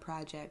Acorn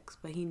Projects,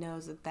 but he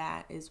knows that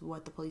that is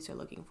what the police are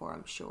looking for,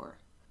 I'm sure.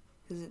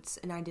 Because it's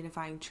an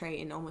identifying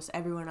trait, and almost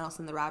everyone else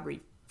in the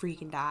robbery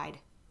freaking died.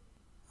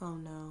 Oh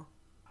no.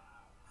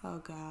 Oh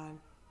God.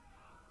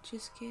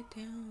 Just get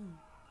down.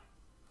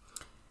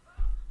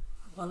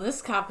 Well,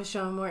 this cop is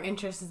showing more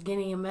interest in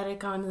getting a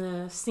medic on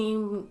the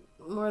scene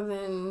more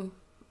than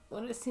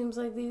what it seems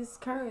like these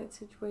current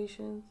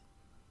situations.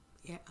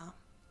 Yeah.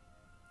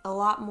 A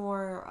lot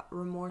more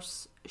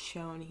remorse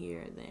shown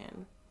here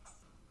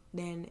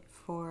than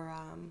for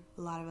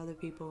a lot of other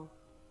people.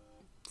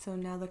 So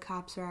now the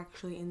cops are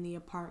actually in the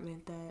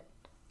apartment that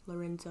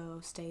Lorenzo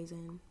stays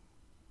in.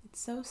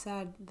 It's so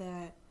sad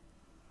that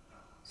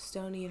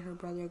Stoney and her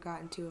brother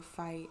got into a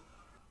fight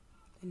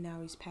and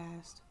now he's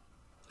passed.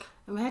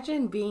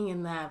 Imagine being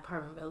in that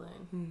apartment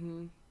building.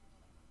 Mm-hmm.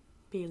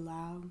 Be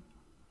loud.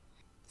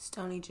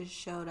 Stoney just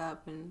showed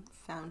up and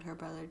found her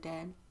brother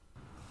dead.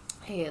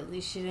 Hey, at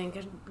least she didn't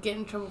get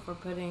in trouble for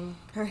putting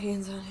her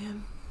hands on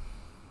him.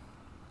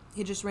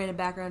 He just ran a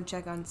background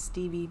check on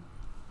Stevie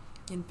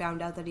and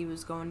found out that he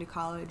was going to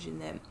college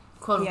and that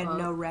he had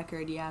no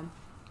record, yeah.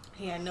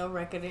 He had no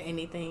record of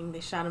anything. They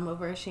shot him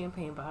over a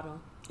champagne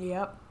bottle.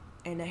 Yep,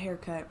 and a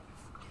haircut.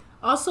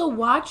 Also,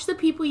 watch the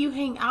people you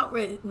hang out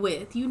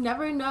with. You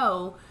never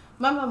know.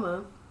 My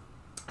mama,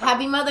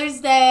 Happy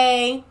Mother's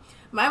Day.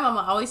 My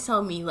mama always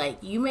told me,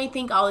 like, you may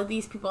think all of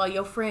these people are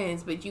your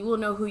friends, but you will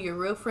know who your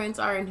real friends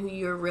are and who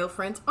your real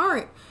friends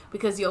aren't.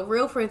 Because your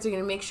real friends are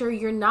going to make sure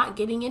you're not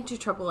getting into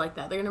trouble like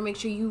that. They're going to make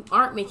sure you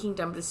aren't making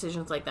dumb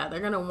decisions like that. They're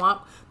going to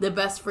want the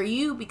best for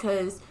you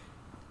because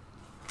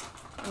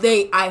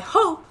I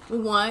hope,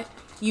 want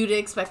you to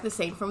expect the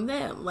same from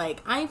them.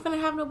 Like, I ain't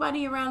finna have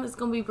nobody around that's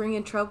gonna be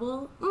bringing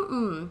trouble.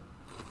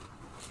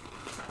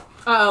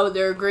 Oh,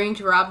 they're agreeing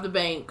to rob the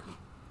bank.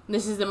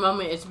 This is the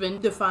moment it's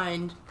been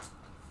defined.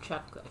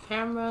 Check the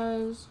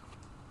cameras.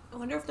 I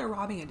wonder if they're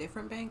robbing a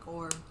different bank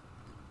or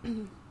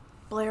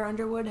Blair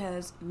Underwood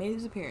has made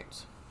his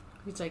appearance.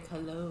 He's like,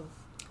 hello,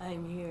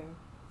 I'm here.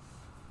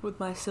 With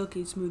my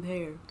silky smooth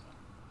hair.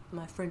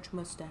 My French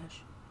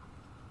mustache.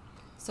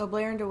 So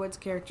Blair Underwood's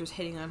character's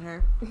hitting on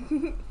her.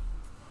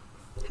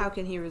 How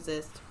can he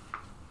resist?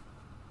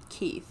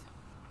 Keith.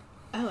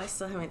 Oh, I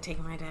still haven't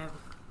taken my dab.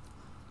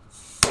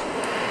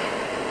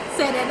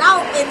 Set it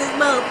out in this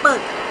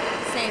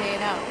motherfucker. Set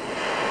it out.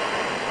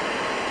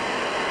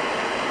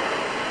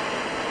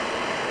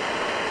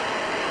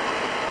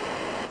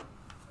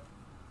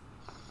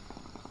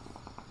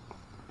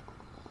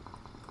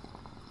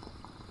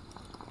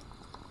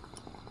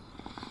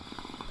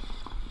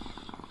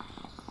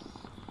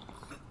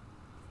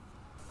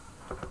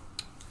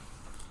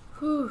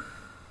 Whew.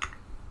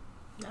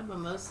 That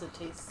mimosa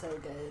tastes so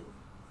good.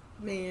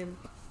 Man,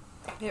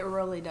 it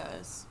really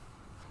does.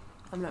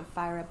 I'm gonna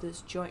fire up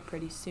this joint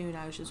pretty soon.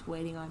 I was just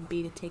waiting on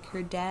B to take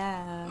her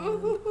dab.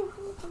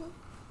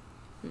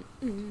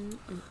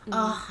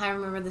 Oh, I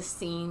remember the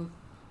scene.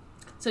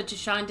 So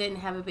Deshaun didn't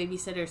have a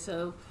babysitter,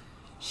 so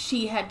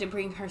she had to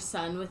bring her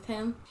son with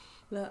him.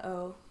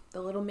 Uh-oh. The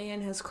little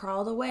man has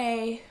crawled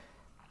away.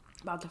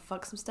 About to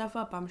fuck some stuff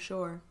up, I'm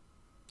sure.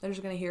 They're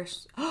just gonna hear...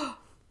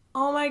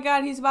 Oh my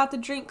god, he's about to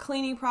drink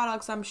cleaning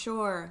products, I'm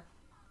sure.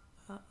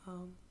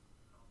 Uh-oh.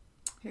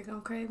 Here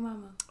come Craig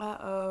Mama.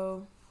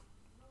 Uh-oh.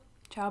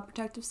 Child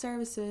Protective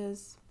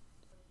Services.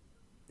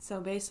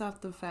 So based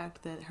off the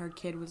fact that her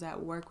kid was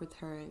at work with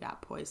her and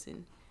got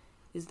poisoned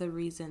is the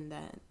reason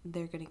that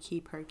they're going to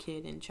keep her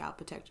kid in Child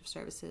Protective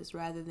Services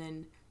rather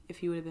than if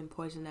he would have been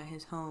poisoned at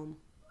his home,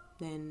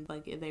 then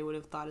like they would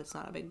have thought it's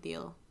not a big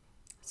deal.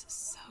 This is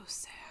so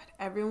sad.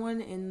 Everyone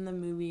in the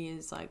movie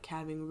is like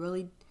having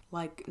really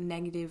like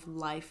negative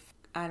life,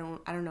 I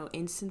don't know,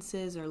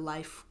 instances or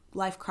life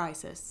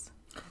crisis.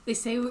 They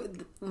say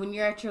when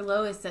you're at your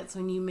lowest, that's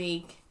when you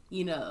make,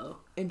 you know,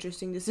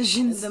 interesting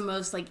decisions. The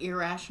most like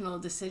irrational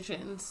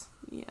decisions.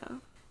 Yeah.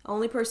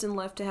 Only person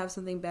left to have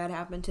something bad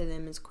happen to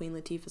them is Queen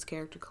Latifah's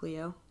character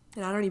Cleo.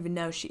 And I don't even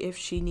know if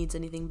she needs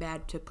anything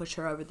bad to push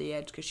her over the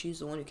edge because she's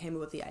the one who came up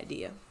with the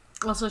idea.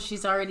 Also,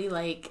 she's already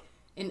like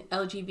an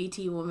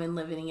LGBT woman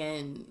living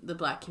in the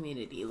black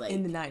community. Like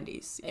in the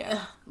 90s,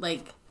 yeah.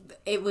 Like,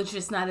 it was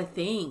just not a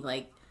thing.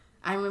 Like,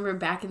 I remember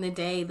back in the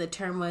day, the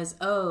term was,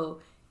 oh,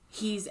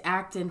 he's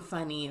acting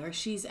funny, or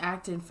she's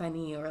acting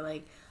funny, or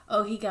like,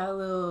 oh, he got a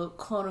little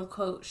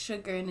quote-unquote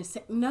sugar in his...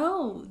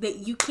 No,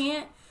 that you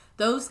can't...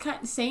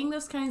 saying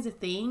those kinds of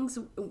things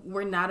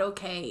were not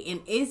okay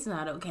and is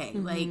not okay.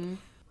 Mm-hmm. Like,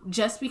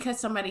 just because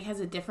somebody has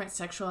a different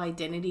sexual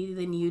identity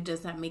than you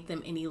does not make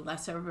them any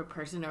lesser of a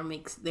person or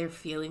makes their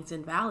feelings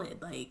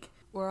invalid. Like,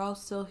 we're all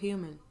still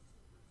human.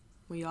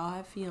 We all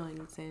have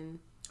feelings and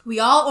we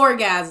all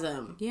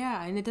orgasm.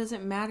 Yeah, and it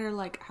doesn't matter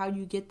like how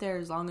you get there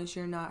as long as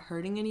you're not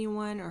hurting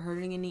anyone or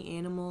hurting any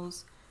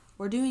animals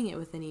or doing it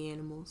with any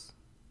animals.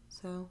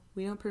 So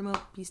we don't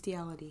promote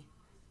bestiality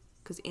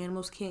because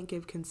animals can't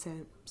give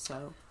consent.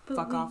 So but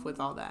fuck off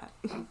with all that.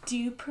 Do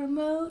you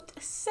promote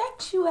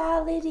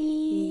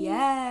sexuality?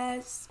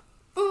 Yes.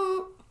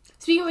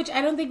 Speaking of which,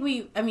 I don't think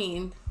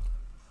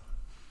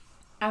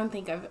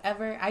I've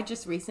ever, I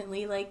just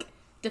recently like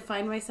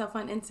defined myself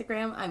on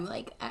Instagram. I'm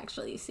like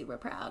actually super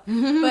proud.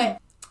 But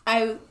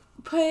I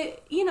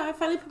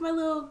finally put my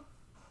little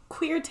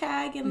queer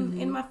tag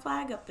in my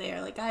flag up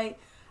there. Like I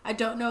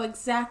don't know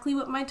exactly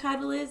what my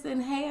title is,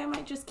 and hey, I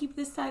might just keep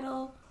this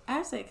title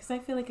as it because I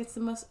feel like it's the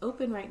most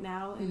open right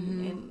now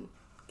and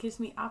gives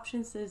me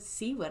options to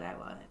see what I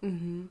want.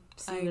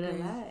 See what I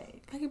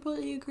like. I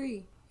completely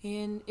agree.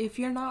 And if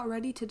you're not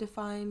ready to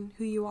define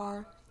who you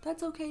are,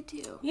 that's okay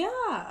too.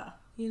 Yeah.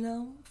 You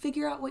know,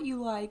 figure out what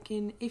you like,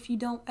 and if you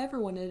don't ever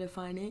want to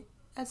define it,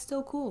 that's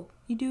still cool.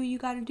 You do what you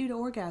gotta do to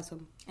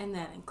orgasm. And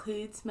that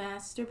includes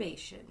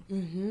masturbation.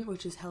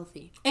 Which is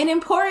healthy. And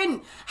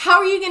important. How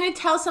are you going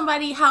to tell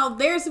somebody how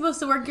they're supposed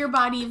to work your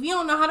body if you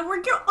don't know how to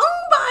work your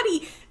own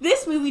body?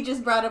 This movie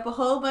just brought up a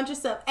whole bunch of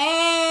stuff.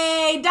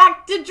 Hey,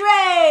 Dr.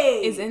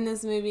 Dre! Is in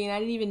this movie, and I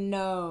didn't even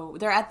know.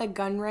 They're at the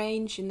gun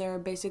range, and they're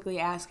basically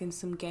asking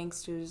some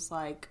gangsters,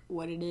 like,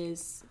 what it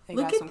is. They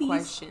got some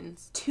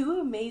questions. Two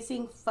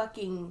amazing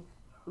fucking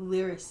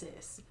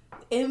lyricists.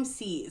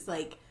 MCs,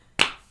 like,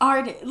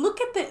 artists. Look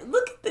at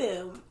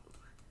them.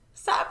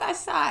 Side by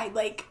side,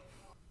 like,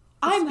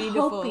 I'm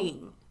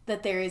hoping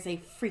that there is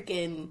a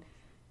freaking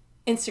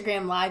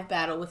Instagram live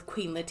battle with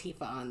Queen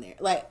Latifah on there.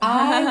 Like,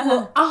 I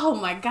will, oh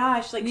my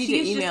gosh, like,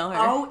 she's email just,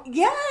 her. Oh,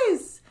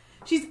 yes!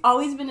 She's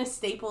always been a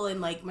staple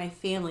in, like, my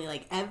family,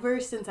 like,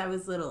 ever since I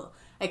was little.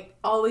 I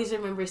always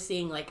remember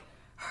seeing, like,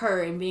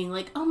 her and being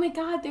like, oh my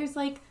god, there's,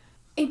 like,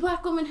 a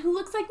black woman who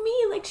looks like me.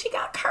 Like, she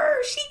got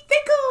curves, she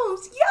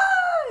thickums,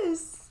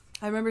 yes!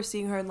 I remember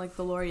seeing her in, like,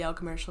 the L'Oreal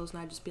commercials,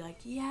 and I'd just be like,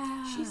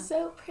 yeah. She's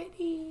so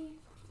pretty.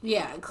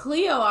 Yeah,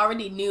 Cleo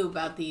already knew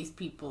about these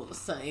people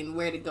and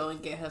where to go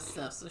and get her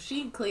stuff, so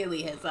she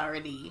clearly has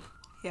already...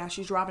 Yeah,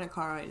 she's robbing a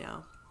car right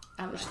now.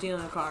 Or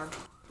stealing a car.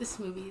 This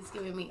movie is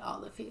giving me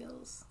all the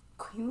feels.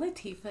 Queen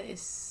Latifah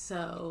is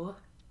so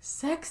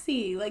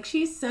sexy. Like,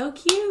 she's so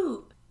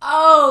cute.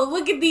 Oh,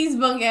 look at these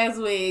bunk-ass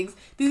wigs.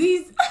 Do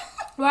these...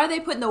 Why are they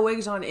putting the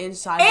wigs on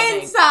inside?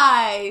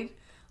 Inside!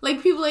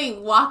 Like, people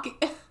ain't walking...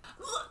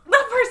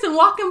 That person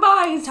walking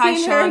by and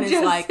seeing her Tyshawn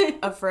is, like,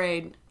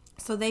 afraid.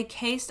 So they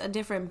cased a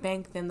different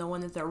bank than the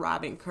one that they're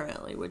robbing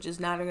currently, which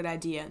is not a good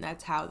idea, and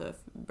that's how the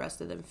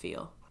rest of them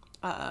feel.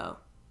 Uh-oh.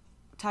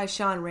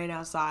 Tyshawn ran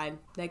outside.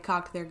 They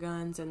cocked their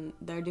guns, and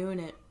they're doing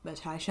it, but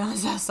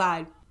Tyshawn's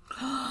outside.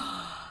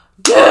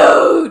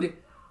 Dude!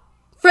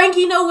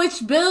 Frankie know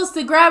which bills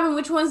to grab and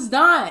which ones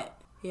not.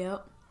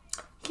 Yep.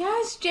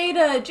 Yes,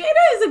 Jada.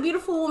 Jada is a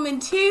beautiful woman,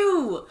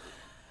 too.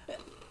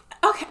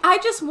 Okay, I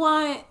just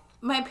want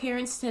my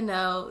parents to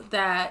know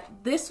that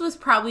this was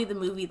probably the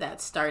movie that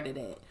started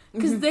it.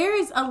 Because there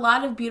is a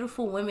lot of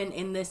beautiful women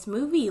in this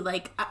movie.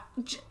 Like,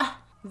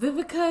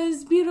 Vivica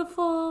is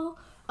beautiful.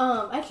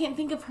 I can't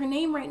think of her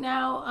name right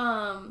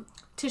now.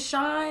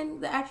 Tyshawn,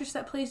 the actress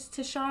that plays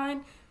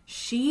Tyshawn,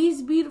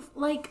 she's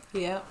beautiful. Like,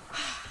 yeah.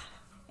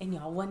 And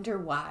y'all wonder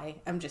why.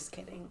 I'm just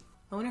kidding.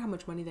 I wonder how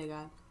much money they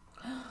got.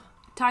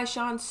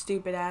 Tyshawn's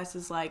stupid ass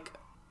is, like,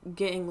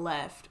 getting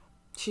left.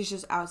 She's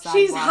just outside.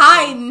 She's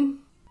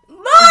hiding.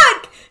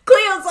 Look!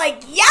 Cleo's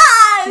like,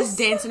 yes! She's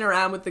dancing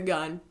around with the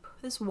gun.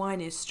 This wine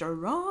is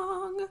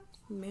strong.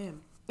 Man.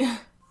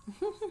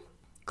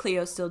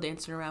 Cleo's still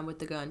dancing around with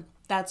the gun.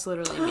 That's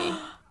literally me.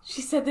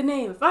 She said the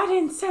name. If I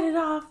didn't set it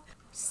off,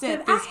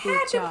 set I this had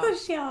bitch to off.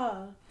 push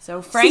y'all.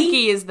 So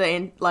Frankie is the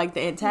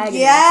antagonist.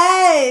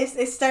 Yes!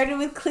 It started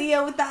with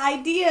Cleo with the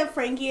idea.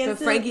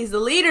 Frankie's the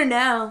leader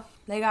now.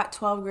 They got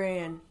 12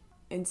 grand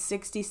in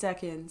 60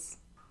 seconds.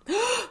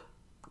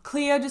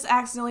 Cleo just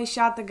accidentally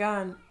shot the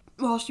gun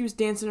while she was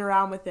dancing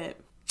around with it.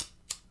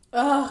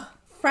 Ugh.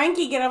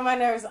 Frankie get on my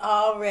nerves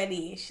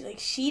already.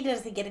 She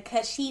doesn't get a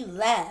cut. She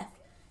left.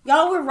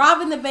 Y'all were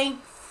robbing the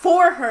bank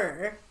for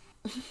her.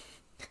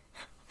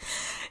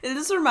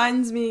 This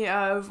reminds me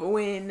of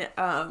when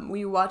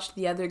we watched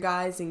The Other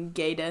Guys and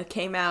Gata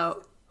came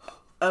out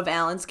of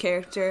Alan's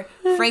character.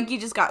 Frankie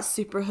just got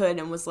super hood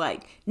and was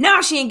like,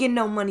 "No, she ain't getting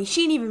no money.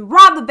 She ain't even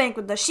robbed the bank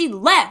with us. She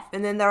left."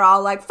 And then they're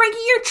all like, "Frankie,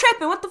 you're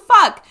tripping. What the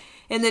fuck?"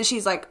 And then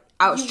she's like,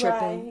 "I was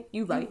tripping. Right.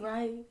 You right. You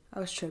right. I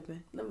was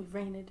tripping. Let me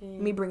rein it in.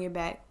 Let me bring it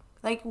back."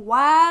 Like,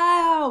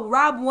 wow.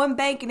 Robbed one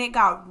bank and it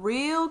got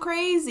real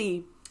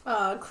crazy.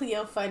 Oh,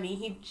 Cleo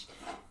funny.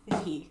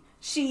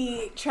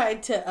 She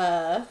tried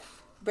to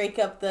break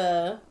up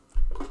the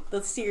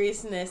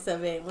seriousness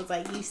of it. Was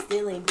like, "You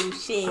still ain't do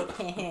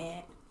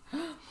shit."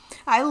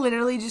 I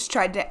literally just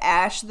tried to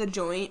ash the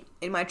joint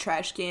in my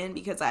trash can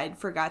because I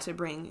forgot to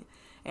bring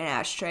an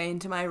ashtray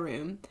into my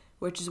room,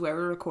 which is where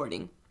we're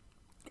recording.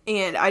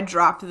 And I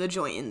dropped the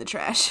joint in the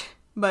trash.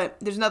 But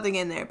there's nothing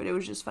in there, but it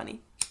was just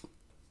funny.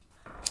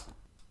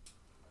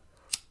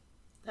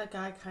 That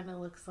guy kind of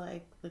looks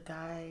like the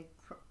guy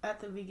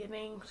at the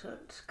beginning. So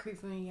it's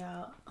creeping me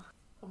out.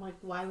 I'm like,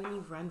 why would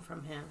you run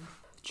from him?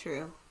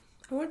 True.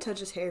 I want to touch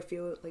his hair,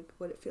 feel like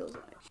what it feels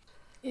like.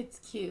 It's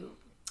cute.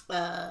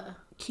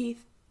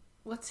 Keith.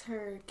 What's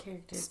her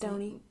character?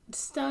 Stoney.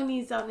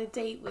 Stoney's on a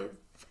date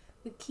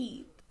with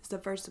Keith. It's the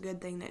first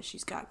good thing that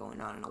she's got going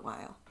on in a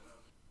while.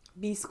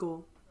 B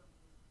school.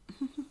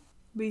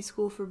 B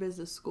school for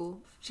business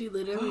school. She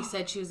literally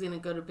said she was going to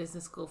go to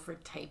business school for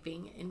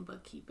typing and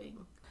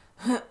bookkeeping.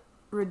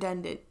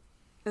 Redundant.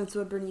 That's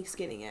what Bernice's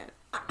getting at.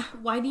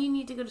 Why do you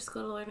need to go to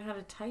school to learn how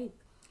to type?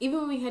 Even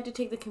when we had to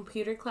take the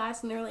computer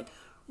class and they were like,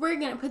 "We're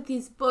going to put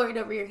this board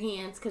over your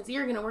hands because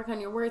you're going to work on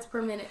your words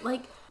per minute."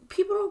 Like,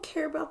 people don't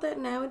care about that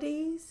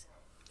nowadays.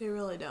 They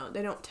really don't.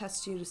 They don't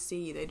test you to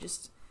see. They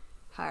just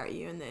hire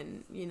you and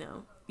then,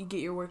 you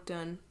get your work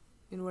done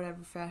in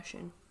whatever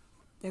fashion.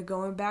 They're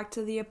going back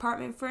to the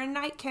apartment for a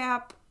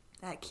nightcap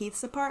at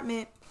Keith's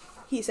apartment.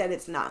 He said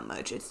it's not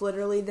much. It's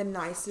literally the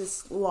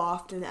nicest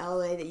loft in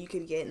LA that you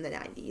could get in the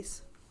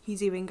 90s.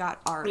 He's even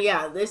got art.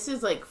 Yeah, this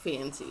is like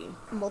fancy.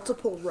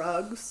 Multiple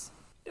rugs.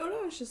 You know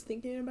what I was just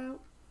thinking about?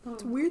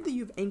 It's weird that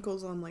you have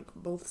ankles on, like,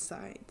 both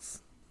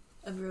sides.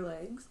 Of your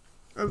legs?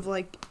 Of,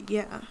 like,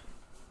 yeah,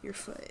 your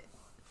foot.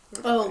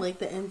 Oh, like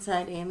the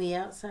inside and the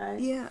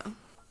outside? Yeah.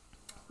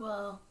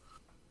 Well,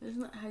 isn't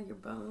that how your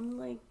bone,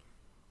 like,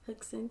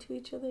 hooks into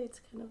each other?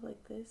 It's kind of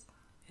like this.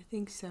 I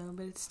think so,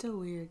 but it's still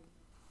weird.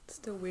 It's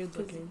still weird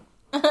looking.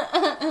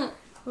 Well,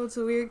 it's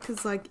weird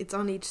because, like, it's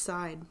on each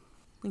side.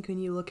 Like, when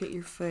you look at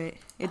your foot.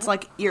 It's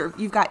like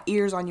you've got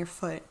ears on your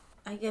foot.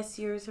 I guess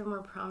yours are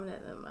more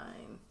prominent than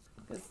mine.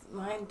 Because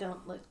mine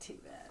don't look too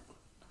bad.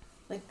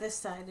 Like, this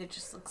side, it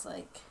just looks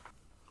like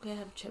I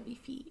have chubby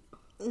feet.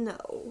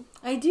 No.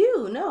 I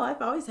do. No,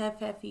 I've always had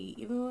fat feet,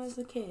 even when I was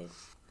a kid.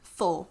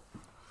 Full.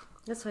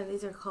 That's why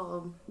these are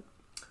called...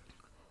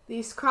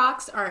 These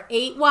Crocs are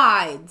 8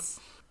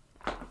 wides.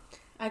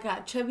 I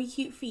got chubby,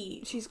 cute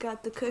feet. She's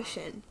got the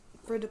cushion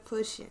for the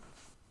pushing.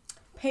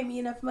 pay me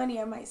enough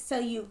money, I might sell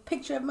you a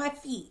picture of my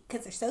feet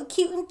because they're so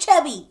cute and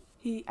chubby.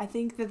 I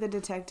think that the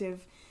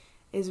detective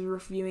is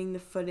reviewing the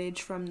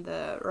footage from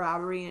the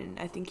robbery, and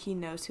I think he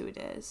knows who it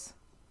is.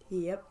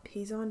 Yep,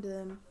 he's on to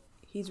them.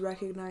 He's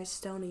recognized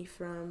Stoney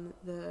from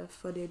the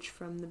footage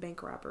from the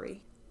bank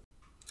robbery.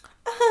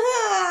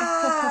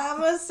 I'm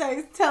going to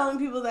start telling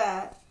people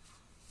that.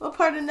 What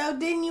part of no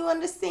didn't you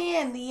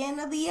understand? The end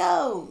of the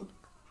O.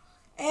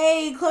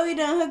 Hey, Chloe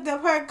done hooked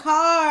up her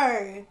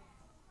car.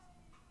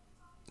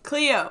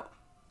 Cleo.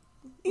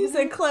 You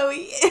said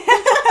Chloe.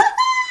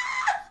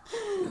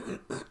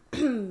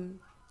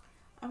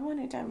 I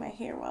want to dye my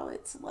hair while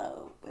it's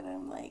low, but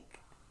I'm like,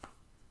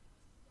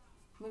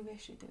 maybe I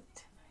should do it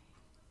tonight.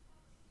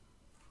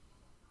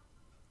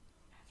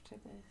 After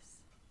this.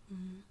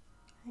 Mm-hmm.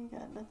 I ain't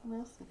got nothing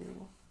else to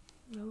do.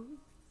 No,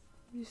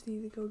 you just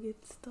need to go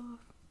get stuff.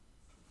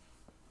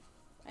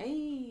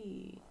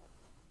 Hey,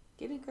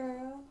 get it,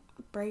 girl.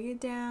 Break it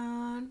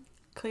down.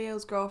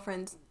 Cleo's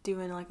girlfriend's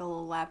doing like a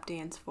little lap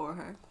dance for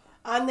her.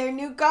 On their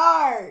new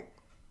car.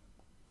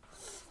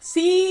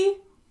 See?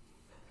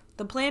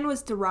 The plan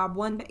was to rob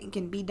one bank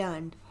and be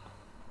done.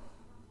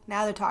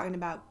 Now they're talking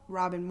about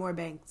robbing more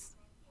banks.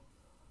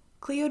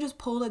 Cleo just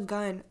pulled a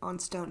gun on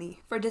Stoney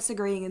for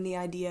disagreeing in the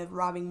idea of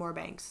robbing more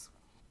banks.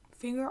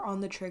 Finger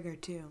on the trigger,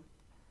 too.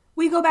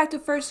 We go back to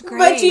first grade.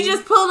 But you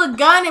just pulled a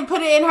gun and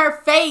put it in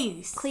her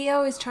face.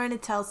 Cleo is trying to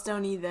tell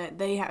Stoney that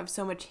they have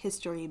so much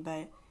history,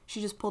 but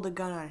she just pulled a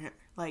gun on her.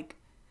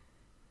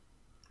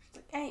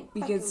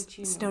 Because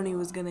Stoney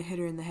was going to hit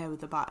her in the head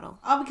with a bottle.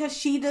 Oh, because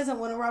she doesn't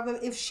want to rob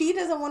it. If she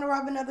doesn't want to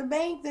rob another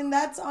bank, then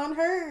that's on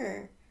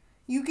her.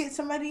 You get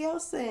somebody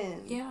else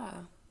in. Yeah.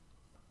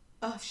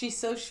 Oh, she's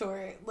so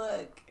short.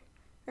 Look.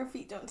 Her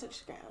feet don't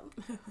touch the ground.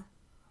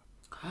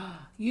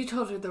 You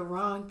told her the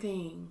wrong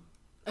thing.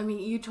 I mean,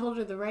 you told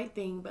her the right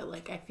thing, but,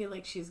 I feel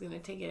like she's going to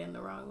take it in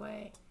the wrong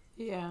way.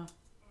 Yeah.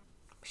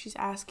 She's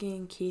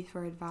asking Keith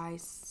for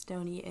advice.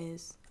 Stoney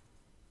is.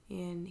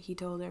 And he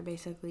told her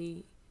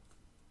basically,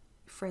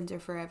 friends are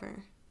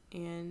forever.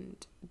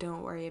 And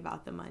don't worry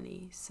about the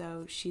money.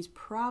 So she's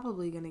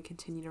probably going to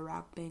continue to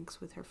rob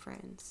banks with her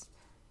friends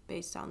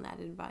based on that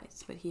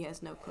advice. But he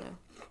has no clue.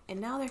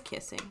 And now they're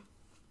kissing.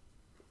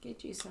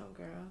 Get you some,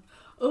 girl.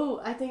 Oh,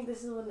 I think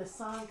this is when the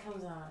song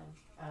comes on.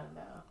 I don't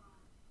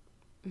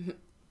know.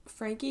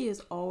 Frankie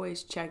is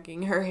always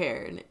checking her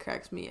hair, and it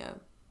cracks me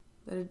up.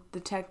 The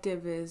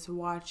detective is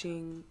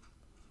watching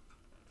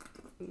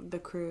the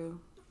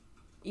crew,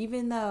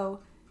 even though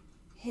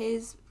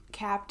his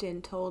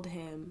captain told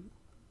him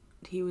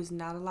he was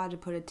not allowed to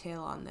put a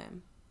tail on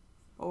them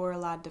or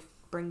allowed to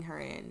bring her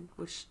in,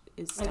 which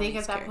is Stoney's I think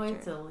at that character. point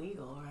it's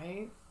illegal,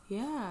 right?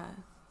 Yeah.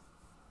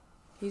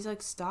 He's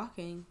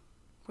stalking.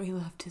 We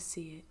love to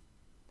see it.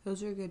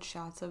 Those are good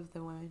shots of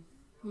the women.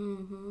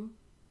 Mm-hmm.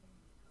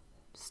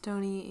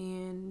 Stoney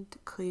and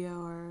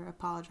Cleo are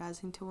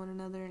apologizing to one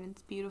another, and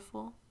it's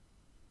beautiful.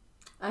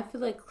 I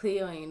feel like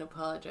Cleo ain't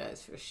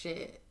apologized for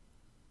shit.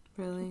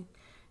 Really?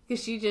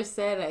 Because she just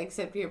said, I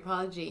accept your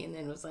apology, and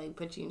then was like,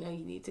 but you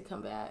need to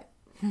come back.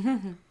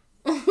 Cleo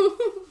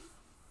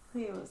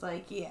was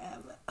like, yeah,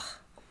 but...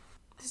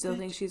 Still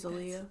think she's a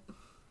Leo?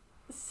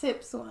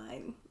 Sips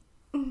wine.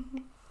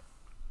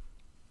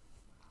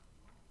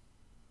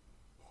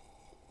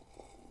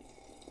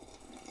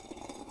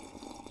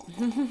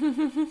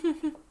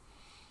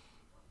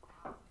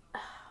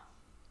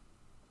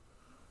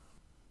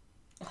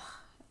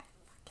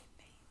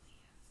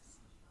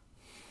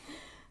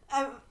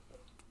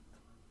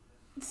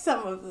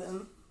 Some of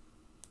them.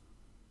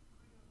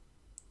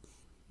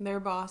 Their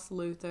boss,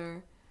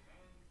 Luther.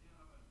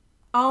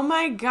 Oh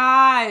my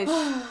gosh!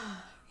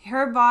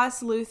 Her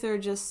boss, Luther,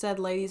 just said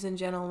ladies and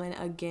gentlemen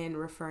again,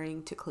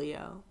 referring to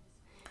Cleo.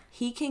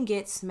 He can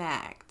get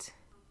smacked.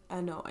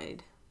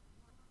 Annoyed.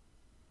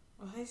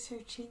 Why is her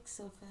cheek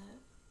so fat?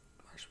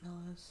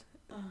 Marshmallows.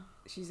 Oh.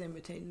 She's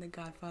imitating the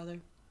Godfather.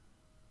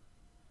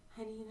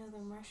 How do you know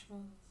they're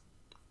marshmallows?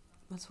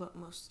 That's what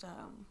most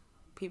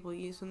people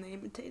use when they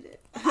imitate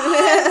it.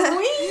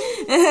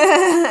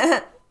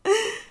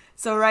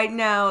 So right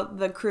now,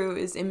 the crew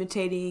is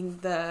imitating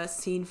the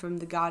scene from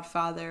The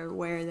Godfather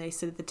where they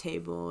sit at the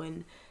table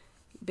and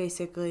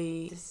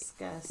basically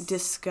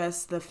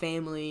discuss the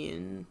family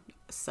and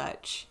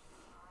such.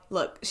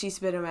 Look, she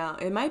spit them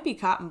out. It might be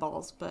cotton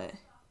balls, but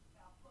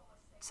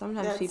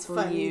sometimes That's people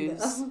funny,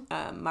 use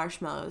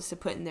marshmallows to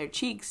put in their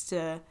cheeks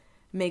to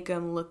make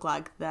them look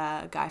like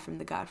the guy from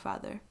The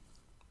Godfather.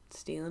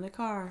 Stealing a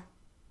car.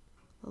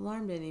 The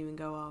alarm didn't even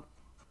go off.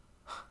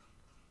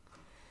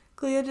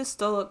 Cleo just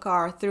stole a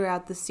car, threw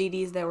out the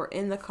CDs that were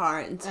in the car,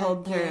 and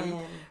told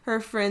her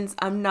friends,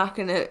 I'm not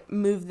going to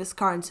move this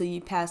car until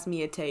you pass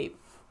me a tape.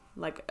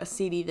 Like a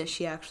CD that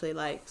she actually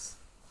likes.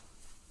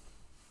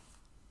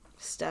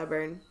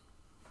 Stubborn.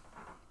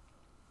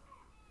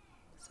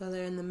 So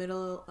they're in the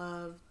middle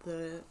of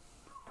the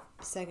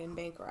second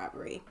bank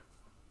robbery.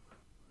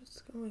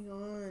 What's going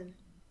on?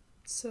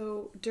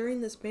 So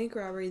during this bank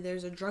robbery,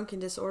 there's a drunken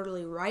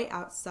disorderly right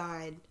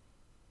outside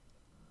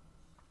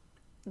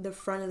the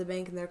front of the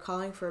bank and they're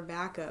calling for a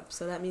backup.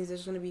 So that means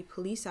there's going to be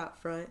police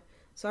out front.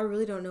 So I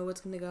really don't know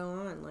what's going to go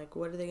on. Like,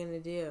 what are they going to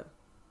do?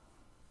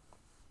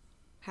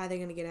 How are they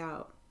going to get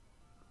out?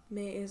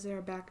 Is there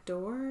a back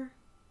door?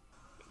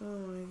 Oh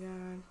my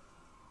god.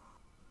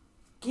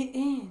 Get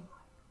in.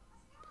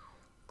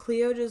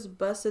 Cleo just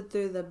busted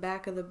through the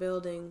back of the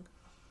building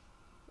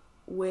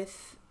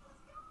with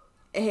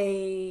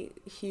a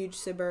huge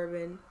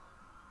Suburban.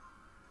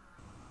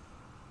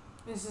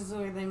 This is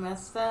where they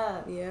messed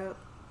up. Yep.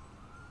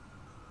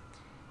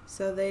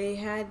 So they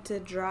had to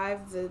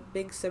drive the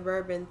big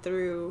Suburban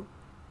through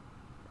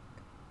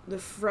the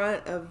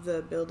front of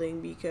the building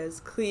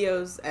because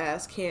Cleo's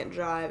ass can't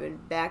drive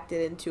and backed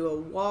it into a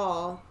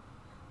wall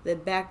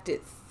that backed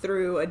it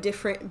through a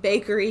different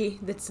bakery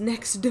that's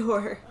next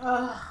door.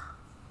 Ugh.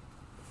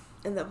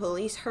 And the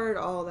police heard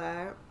all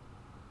that.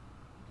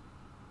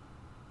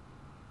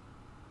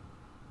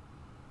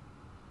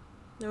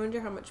 I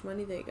wonder how much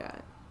money they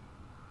got.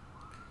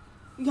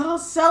 Y'all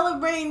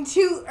celebrating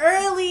too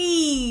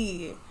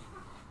early.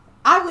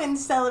 I wouldn't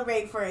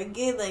celebrate for a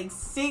good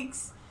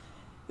 6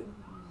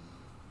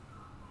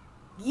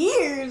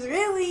 years,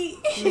 really.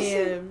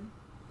 Man.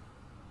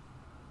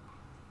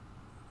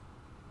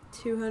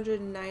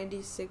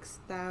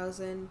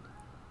 296,000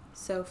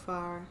 so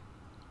far.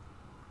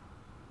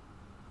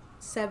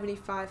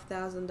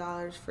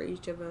 $75,000 for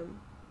each of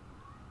them.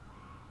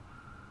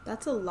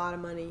 That's a lot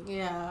of money.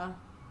 Yeah.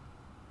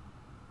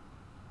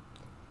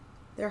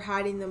 They're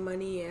hiding the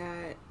money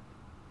at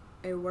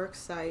a work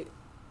site.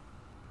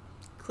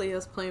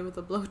 Cleo's playing with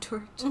a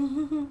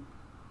blowtorch.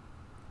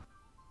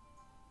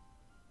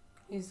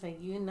 He's like,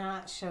 you're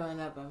not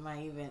showing up at my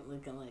event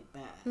looking like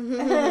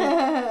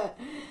that.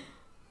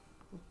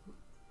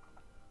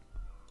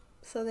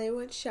 So they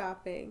went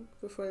shopping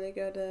before they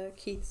go to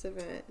Keith's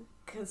event.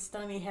 Because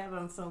Stoney had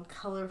on some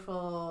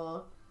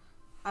colorful,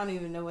 I don't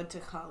even know what to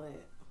call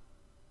it.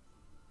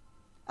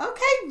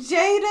 Okay,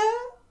 Jada.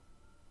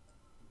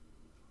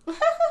 Look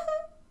at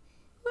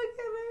her.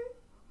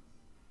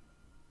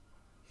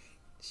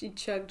 She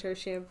chugged her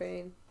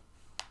champagne.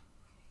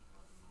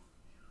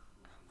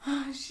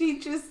 She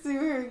just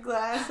threw her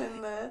glass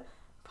in the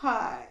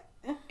pot.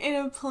 In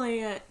a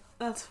plant.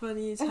 That's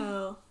funny as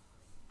hell.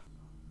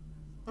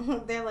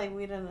 They're like,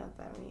 we don't know what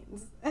that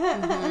means.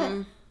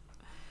 Mm-hmm.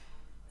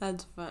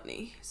 That's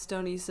funny.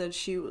 Stoney said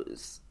she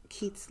was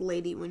Keith's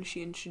lady when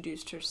she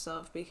introduced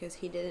herself because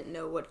he didn't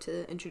know what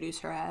to introduce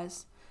her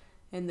as.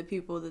 And the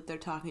people that they're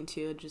talking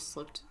to just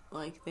looked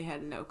like they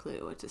had no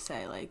clue what to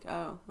say. Like,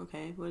 oh,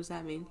 okay, what does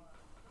that mean?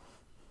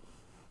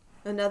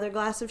 Another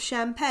glass of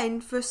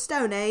champagne for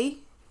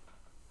Stoney.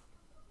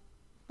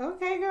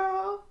 Okay,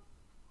 girl.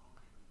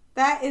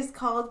 That is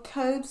called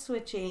code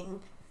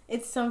switching.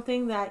 It's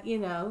something that,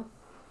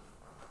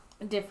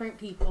 different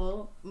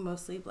people,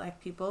 mostly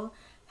black people,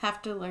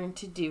 have to learn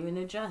to do and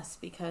adjust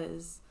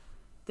because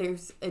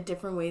there's a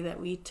different way that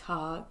we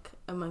talk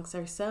amongst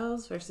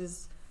ourselves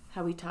versus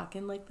how we talk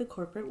in the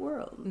corporate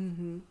world.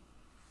 Mm-hmm.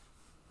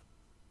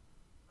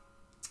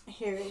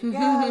 Here we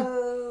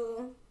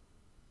go.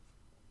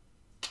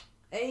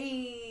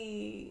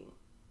 Hey.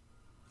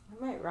 I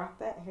might rock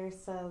that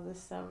hairstyle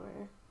this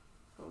summer.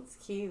 It's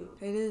cute.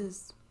 It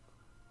is.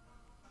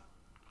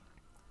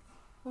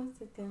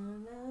 What's it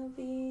gonna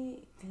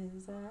be?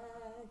 'Cause I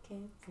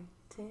can't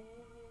pretend.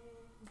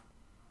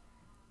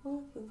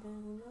 What's it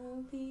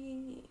gonna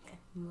be?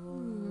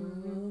 More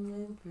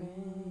than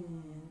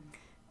friends.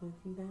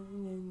 With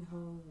bang and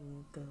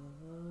hold go.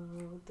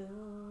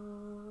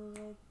 Don't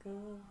let go.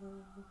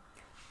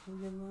 When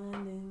your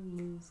mind and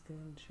lose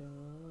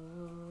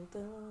control.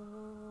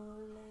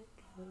 Don't let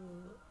go.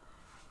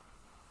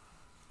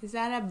 Is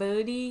that a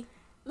booty?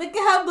 Look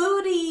at her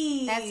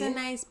booty. That's a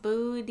nice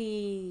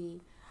booty.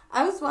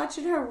 I was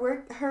watching her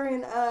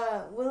and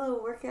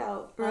Willow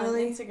workout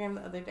really? on Instagram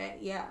the other day.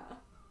 Yeah.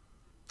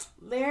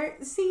 They're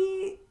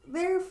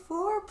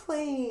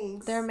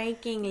foreplaying. They're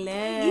making love.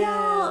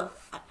 Yeah.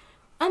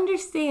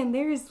 Understand,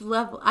 there's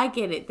level. I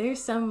get it.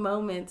 There's some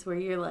moments where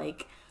you're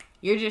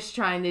just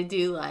trying to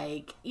do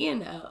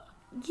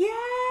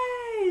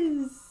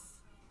yes.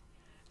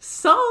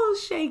 Soul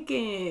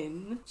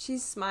shaking.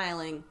 She's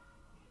smiling.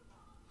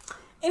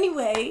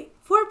 Anyway,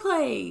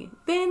 foreplay.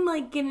 Then,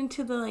 get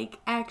into the,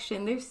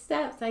 action. There's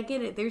steps. I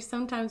get it. There's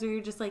sometimes where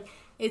you're just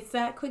it's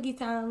that quickie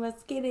time.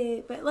 Let's get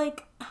it. But,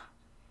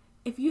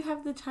 if you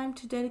have the time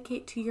to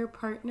dedicate to your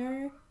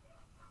partner,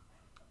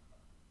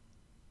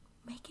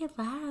 make it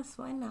last.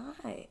 Why not?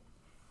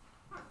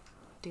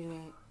 Do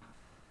it.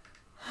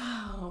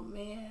 Oh,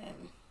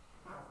 man.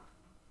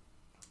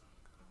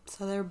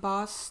 So their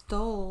boss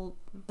stole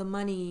the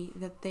money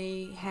that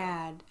they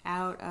had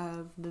out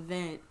of the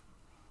vent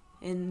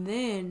and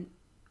then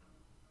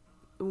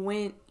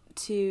went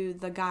to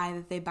the guy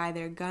that they buy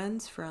their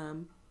guns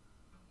from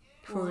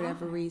for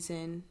whatever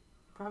reason.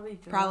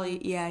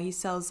 Probably, yeah, he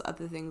sells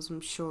other things,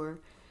 I'm sure.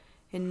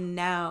 And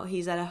now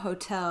he's at a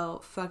hotel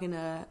fucking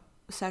a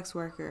sex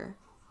worker,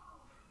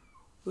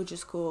 which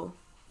is cool.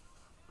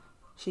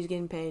 She's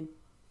getting paid.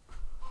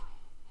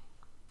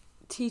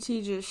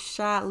 TT just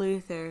shot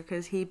Luther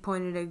because he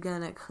pointed a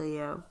gun at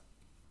Cleo.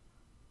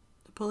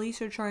 The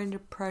police are trying to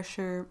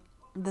pressure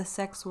the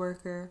sex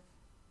worker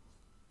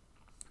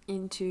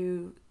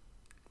into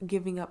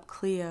giving up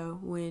Cleo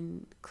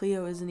when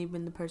Cleo isn't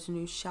even the person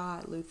who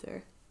shot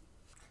Luther.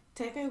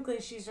 Technically,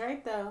 she's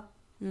right, though.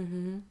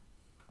 Mm-hmm.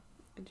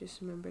 I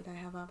just remembered I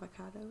have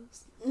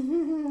avocados.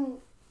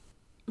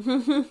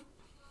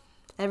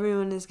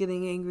 Everyone is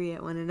getting angry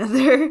at one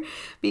another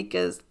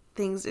because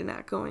things are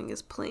not going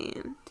as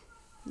planned.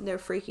 They're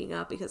freaking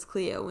out because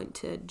Cleo went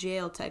to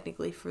jail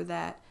technically for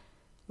that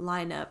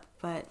lineup,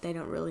 but they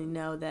don't really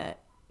know that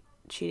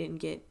she didn't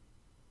get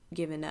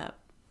given up.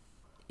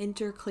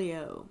 Enter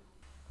Cleo.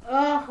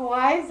 Ugh,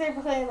 why is their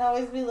plan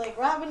always be like,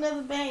 rob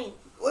another bank?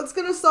 What's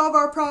gonna solve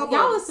our problem?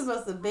 Y'all was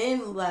supposed to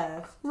been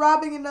left.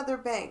 Robbing another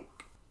bank.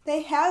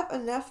 They have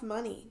enough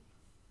money.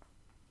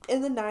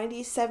 In the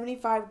 90s,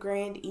 75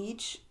 grand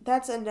each,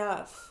 that's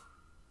enough.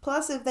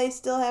 Plus, if they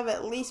still have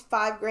at least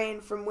 5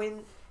 grand from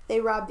when they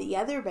robbed the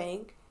other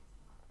bank,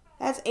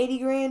 that's 80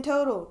 grand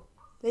total.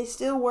 They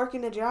still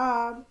working a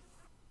job.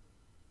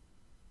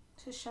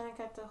 Tashana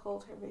got to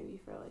hold her baby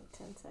for like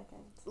 10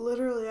 seconds.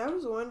 Literally, I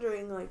was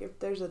wondering like if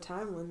there's a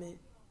time limit.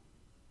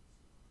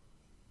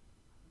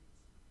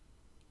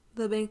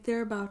 The bank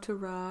they're about to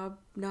rob,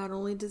 not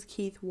only does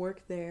Keith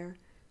work there,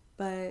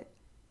 but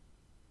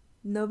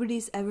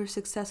nobody's ever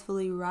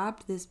successfully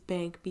robbed this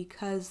bank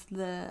because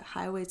the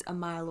highway's a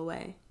mile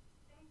away.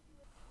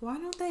 Why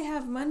don't they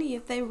have money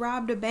if they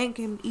robbed a bank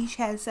and each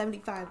had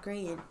 75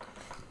 grand?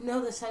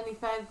 No, the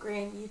 75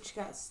 grand each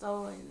got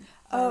stolen.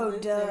 Oh,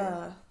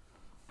 duh.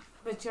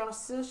 But y'all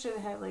still should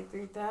have had like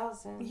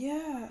 3,000.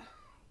 Yeah.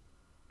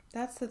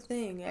 That's the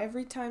thing.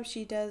 Every time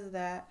she does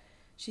that,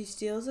 she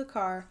steals a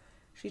car,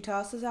 she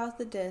tosses out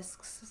the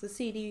discs, the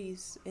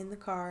CDs in the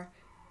car.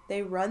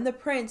 They run the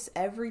prints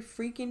every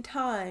freaking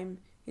time,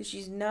 and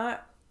she's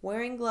not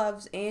wearing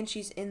gloves and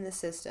she's in the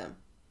system.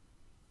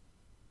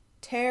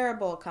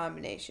 Terrible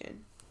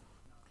combination.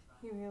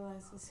 He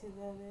realizes who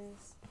that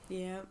is.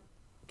 Yep.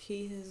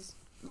 Keith is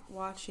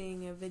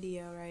watching a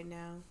video right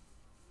now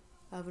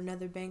of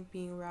another bank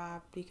being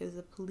robbed because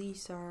the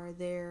police are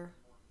there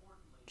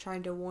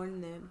trying to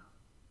warn them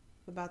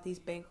about these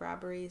bank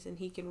robberies, and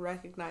he can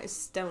recognize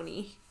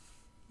Stoney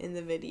in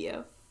the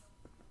video.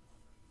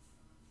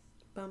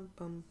 Bum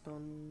bum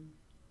bum.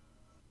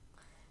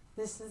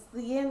 This is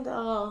the end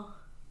all.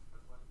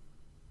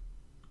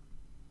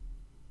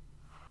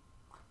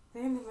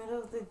 They're in the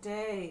middle of the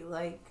day,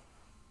 like,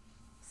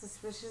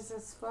 suspicious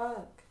as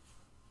fuck.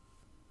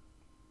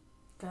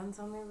 Guns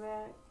on their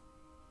back.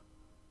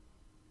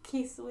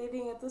 Keith's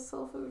waiting at the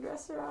soul food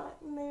restaurant,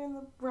 and they're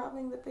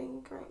robbing the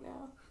bank right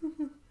now.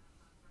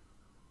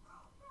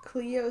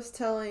 Cleo's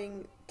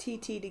telling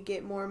TT to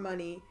get more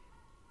money.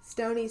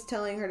 Stoney's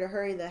telling her to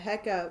hurry the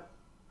heck up.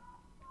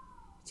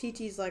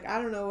 TT's like,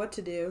 I don't know what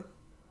to do.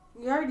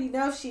 You already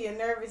know she a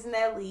nervous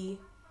Nelly.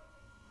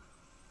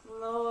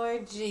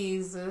 Lord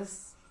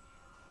Jesus.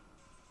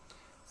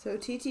 So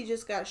TT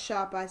just got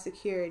shot by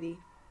security.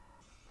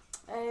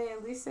 Hey,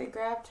 at least they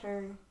grabbed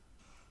her.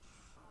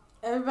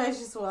 Everybody's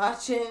just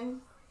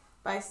watching.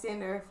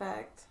 Bystander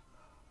effect.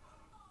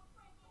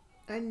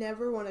 I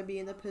never want to be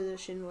in the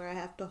position where I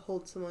have to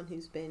hold someone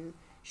who's been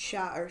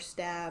shot or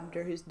stabbed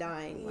or who's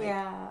dying. Like,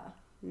 yeah.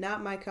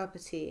 Not my cup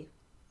of tea.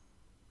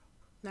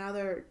 Now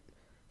they're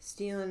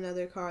stealing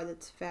another car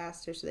that's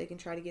faster so they can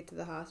try to get to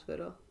the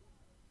hospital.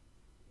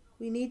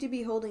 We need to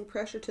be holding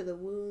pressure to the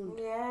wound.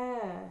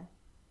 Yeah.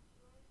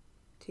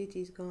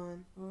 TT's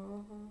gone.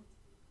 Mm-hmm.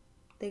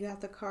 They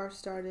got the car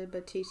started,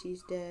 but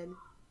TT's dead.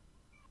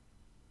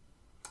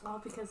 All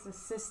because the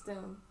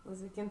system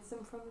was against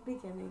them from the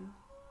beginning.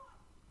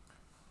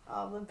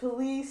 All the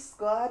police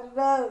squatted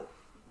up.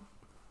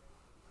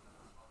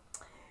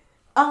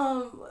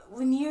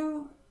 When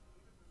you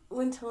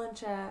went to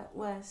lunch at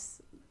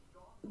West,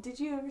 did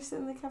you ever sit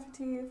in the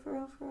cafeteria for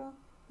real, for real?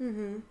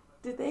 Mm-hmm.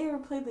 Did they ever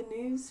play the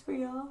news for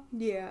y'all?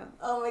 Yeah.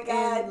 Oh my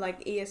god. And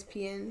like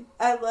ESPN.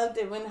 I loved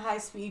it when high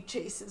speed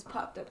chases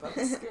popped up on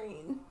the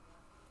screen.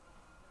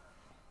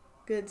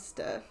 Good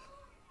stuff.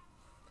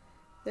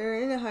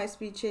 They're in a high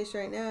speed chase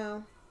right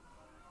now.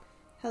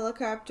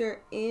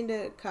 Helicopter and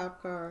a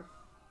cop car.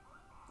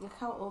 Look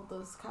how old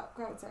those cop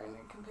cars are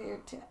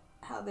compared to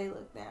how they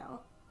look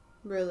now.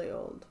 Really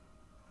old.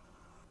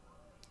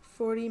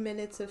 40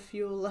 minutes of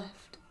fuel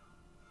left.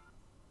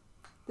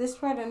 This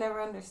part I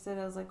never understood.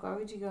 I was like, why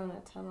would you go in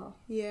a tunnel?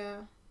 Yeah.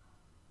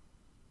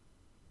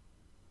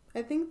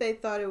 I think they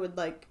thought it would,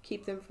 like,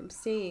 keep them from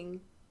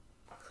seeing.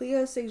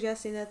 Cleo's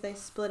suggesting that they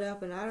split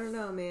up, and I don't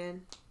know,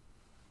 man.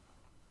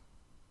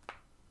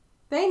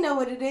 They know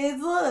what it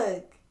is.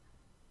 Look.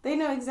 They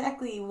know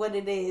exactly what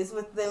it is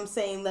with them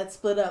saying, let's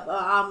split up. Oh,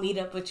 I'll meet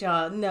up with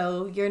y'all.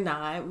 No, you're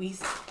not.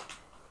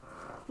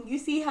 You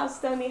see how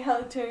Stoney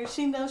hugged her?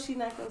 She knows she's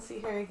not going to see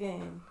her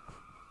again.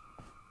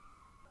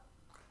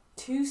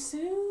 Too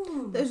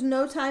soon. There's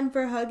no time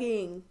for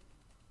hugging.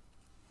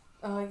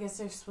 Oh, I guess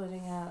they're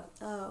splitting up.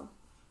 Oh.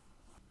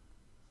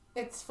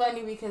 It's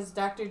funny because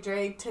Dr.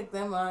 Dre took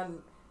them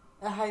on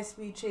a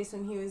high-speed chase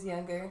when he was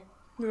younger.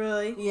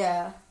 Really?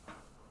 Yeah.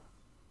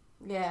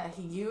 Yeah,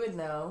 you would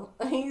know.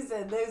 He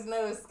said there's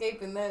no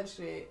escaping that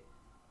shit.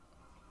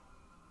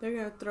 They're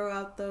gonna throw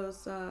out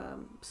those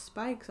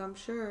spikes, I'm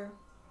sure.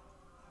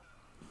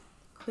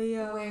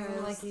 Cleo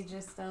Waving like you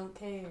just don't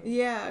care.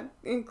 Yeah,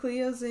 and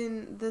Cleo's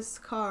in this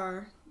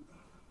car.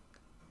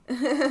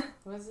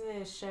 Was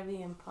it a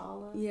Chevy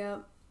Impala?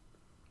 Yep.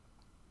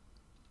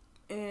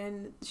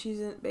 And she's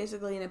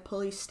basically in a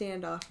police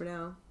standoff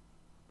now.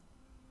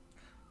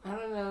 I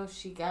don't know if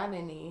she got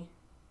any.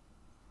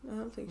 I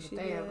don't think she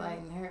They did. are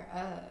lighting her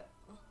up.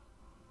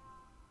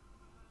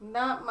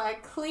 Not my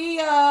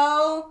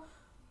Cleo!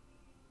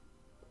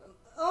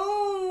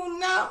 Oh,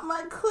 not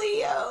my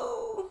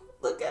Cleo!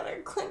 Look at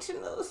her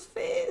clenching those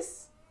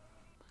fists.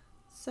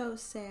 So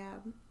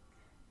sad.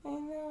 I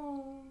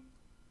know.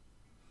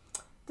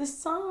 The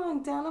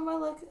song "Down on My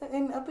Luck"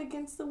 and "Up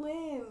Against the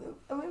Wind."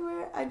 I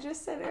remember I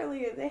just said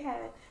earlier they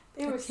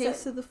were a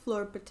case of the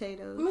floor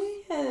potatoes.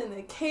 Man,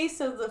 a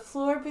case of the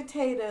floor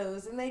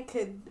potatoes, and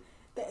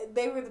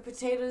they were the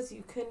potatoes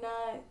you could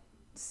not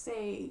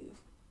save.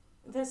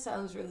 That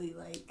sounds really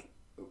like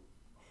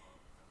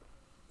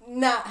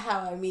not how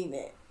I mean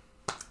it.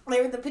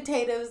 They were the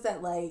potatoes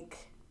that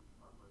like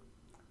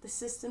the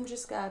system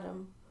just got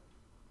them.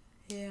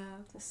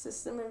 Yeah. The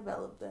system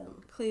enveloped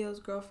them. Cleo's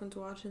girlfriend's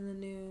watching the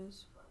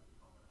news.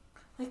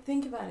 Like,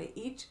 think about it.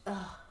 We'll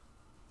talk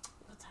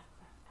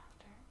about it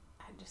after.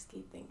 I just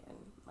keep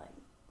thinking, like...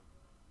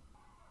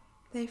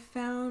 They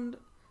found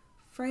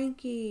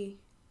Frankie.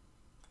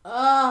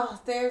 Oh,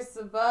 there's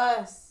the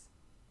bus.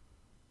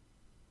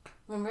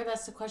 Remember,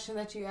 that's the question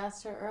that you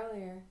asked her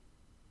earlier.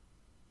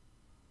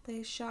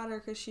 They shot her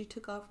because she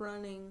took off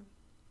running.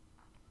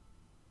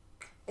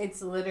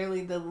 It's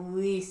literally the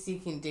least you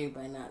can do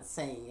by not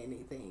saying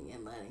anything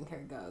and letting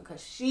her go.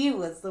 Because she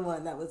was the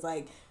one that was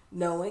like,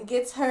 no one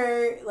gets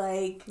hurt.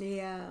 Like,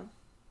 Yeah.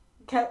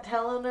 kept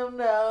telling them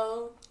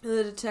no.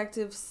 The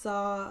detective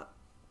saw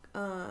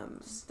Stoney.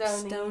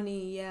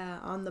 Stoney, yeah,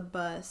 on the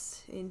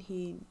bus, and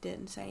he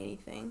didn't say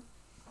anything.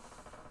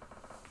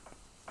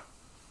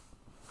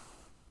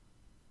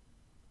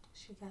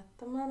 She got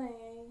the money.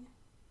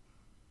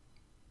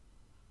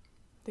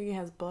 I think it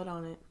has blood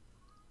on it.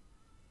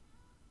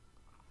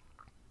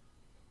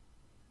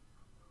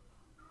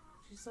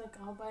 She's like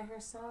all by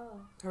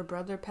herself. Her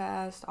brother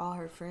passed, all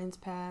her friends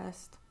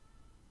passed.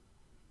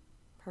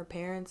 Her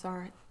parents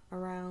aren't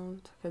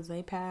around because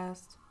they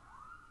passed.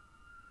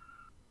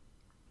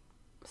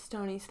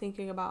 Stoney's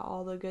thinking about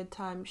all the good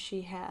times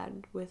she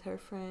had with her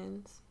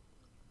friends.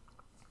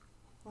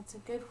 It's a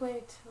good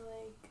way to,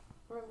 like,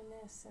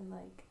 reminisce and,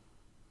 like,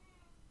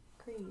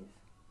 grieve.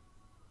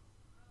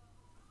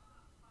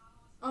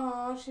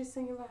 Oh, she's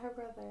thinking about her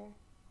brother.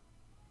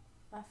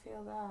 I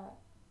feel that.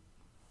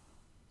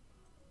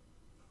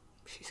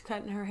 She's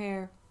cutting her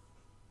hair.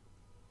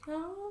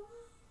 Oh,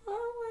 a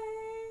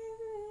way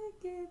to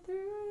get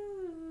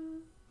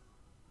through.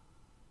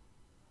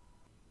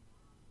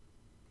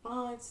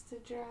 Oh, it's the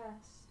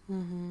dress.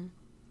 Mm-hmm.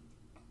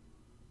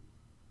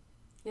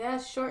 Yeah,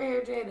 short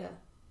hair Jada.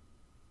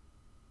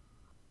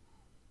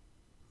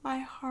 My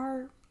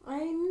heart. I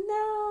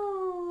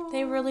know.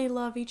 They really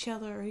love each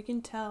other. You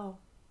can tell.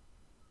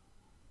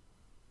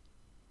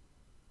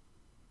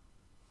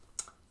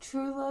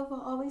 True love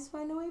will always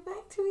find a way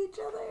back to each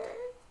other.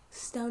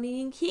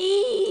 Stoney and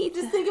Keith.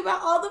 Just think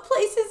about all the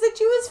places that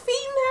you was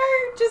feeding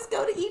her. Just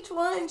go to each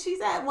one.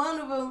 She's at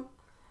one of them.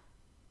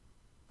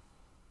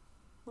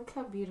 Look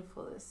how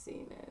beautiful this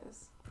scene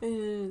is. It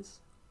is.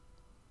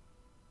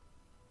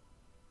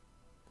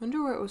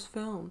 Wonder where it was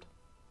filmed.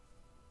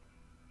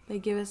 They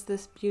give us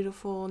this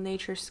beautiful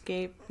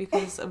naturescape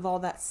because of all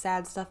that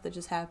sad stuff that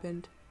just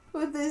happened.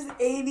 With this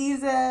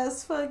 80s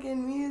ass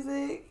fucking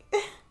music.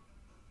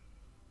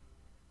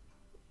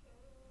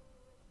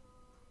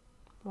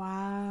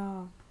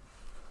 Wow.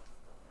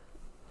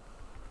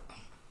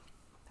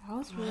 That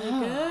was really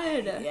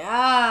good.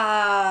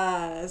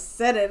 Yeah.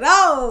 Set it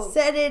off.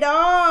 Set it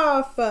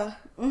off.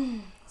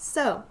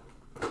 So,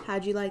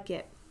 how'd you like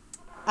it?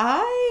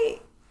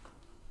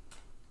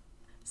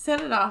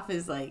 Set It Off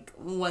is like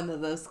one of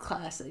those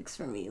classics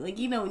for me. Like,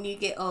 you know, when you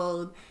get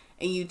old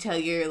and you tell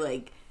your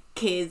like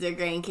kids or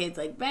grandkids,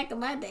 like, back in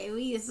my day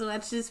we used to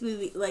watch this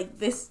movie. Like,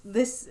 this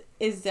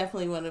is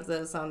definitely one of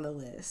those on the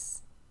list.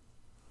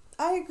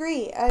 I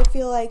agree. I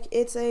feel like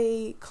it's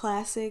a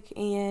classic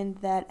and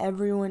that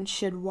everyone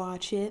should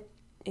watch it.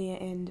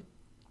 And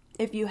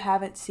if you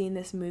haven't seen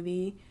this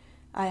movie,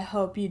 I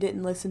hope you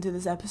didn't listen to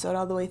this episode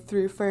all the way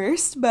through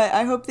first. But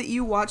I hope that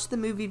you watch the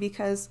movie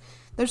because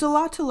there's a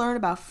lot to learn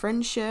about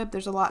friendship.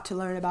 There's a lot to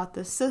learn about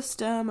the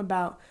system,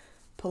 about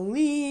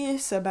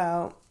police,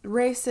 about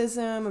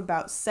racism,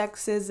 about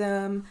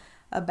sexism,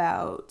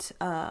 about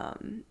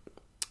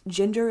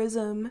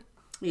genderism.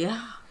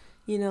 Yeah.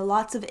 You know,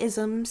 lots of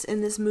isms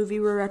in this movie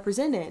were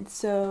represented,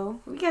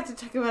 so... We got to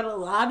talk about a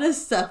lot of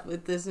stuff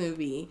with this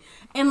movie.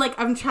 And, like,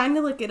 I'm trying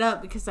to look it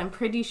up because I'm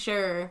pretty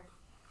sure...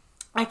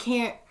 I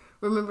can't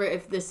remember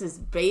if this is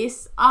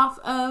based off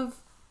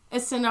of a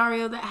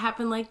scenario that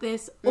happened like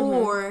this,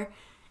 or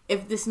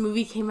if this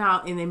movie came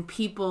out and then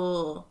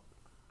people...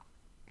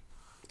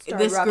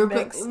 This group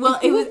of, well,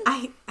 it was,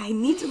 I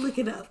need to look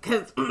it up,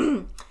 because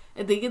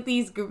I think if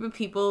these group of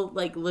people,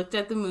 like, looked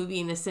at the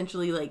movie and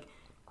essentially, like,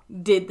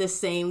 did the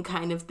same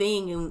kind of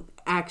thing and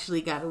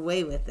actually got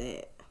away with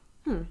it.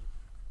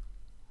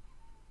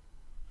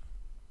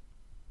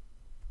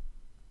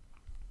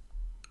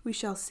 We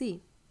shall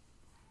see.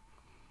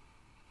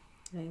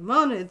 I'm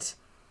on it.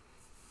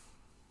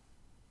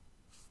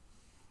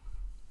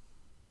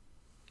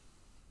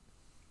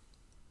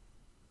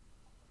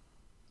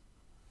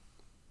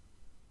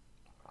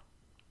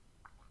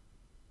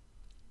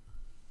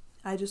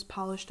 I just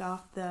polished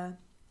off the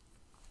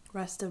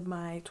rest of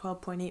my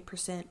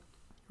 12.8%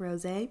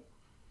 rosé.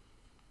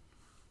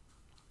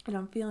 And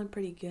I'm feeling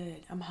pretty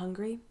good. I'm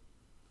hungry.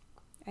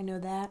 I know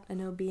that. I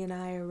know B and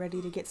I are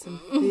ready to get some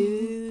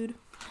food.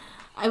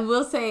 I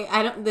will say,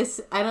 I don't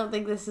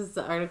think this is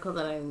the article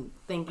that I'm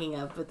thinking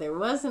of, but there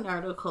was an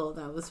article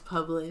that was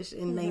published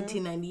in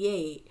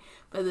 1998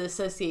 by the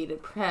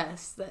Associated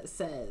Press that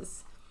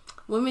says,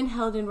 "Women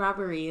held in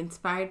robbery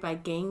inspired by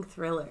gang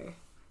thriller."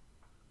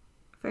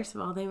 First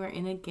of all, they were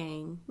in a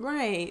gang.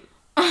 Right.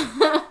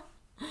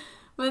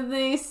 But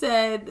they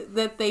said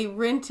that they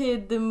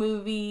rented the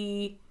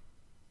movie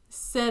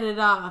Set It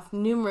Off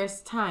numerous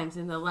times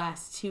in the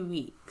last 2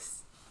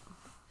 weeks.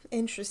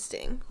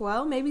 Interesting.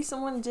 Well, maybe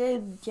someone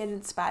did get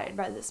inspired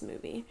by this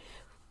movie.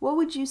 What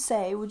would you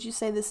say? Would you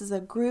say this is a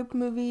group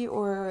movie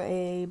or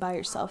a by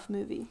yourself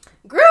movie?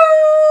 Group!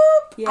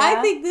 Yeah.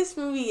 I think this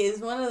movie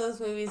is one of those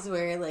movies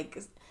where, like,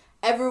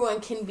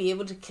 everyone can be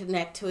able to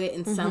connect to it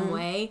in some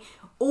way.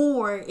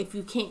 Or if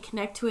you can't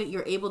connect to it,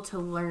 you're able to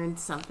learn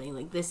something.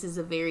 Like, this is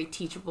a very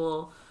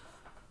teachable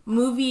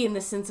movie in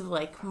the sense of,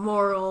 like,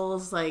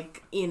 morals,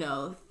 like, you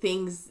know,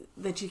 things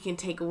that you can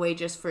take away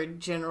just for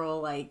general,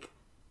 like,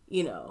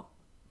 you know,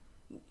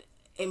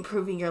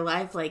 improving your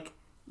life. Like,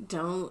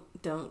 don't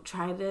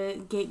try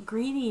to get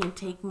greedy and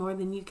take more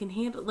than you can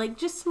handle. Like,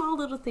 just small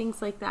little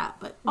things like that.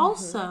 But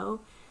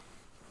also,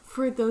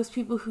 for those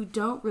people who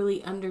don't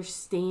really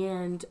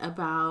understand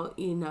about,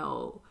 you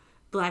know,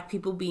 Black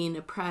people being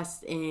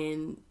oppressed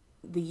in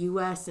the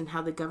U.S. and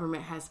how the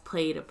government has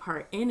played a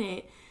part in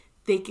it,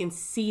 they can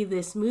see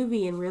this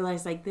movie and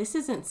realize, like, this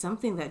isn't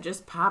something that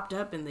just popped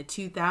up in the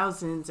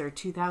 2000s or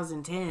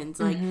 2010s.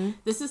 Like,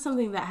 this is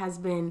something that has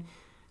been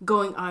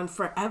going on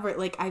forever.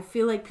 Like, I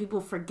feel like people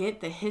forget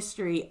the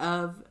history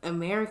of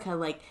America.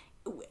 Like,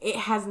 it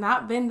has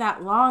not been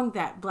that long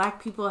that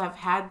Black people have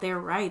had their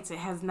rights. It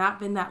has not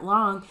been that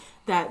long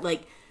that,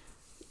 like,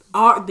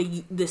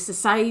 the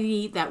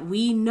society that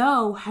we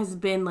know has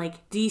been,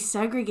 like,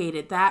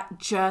 desegregated. That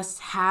just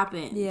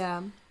happened.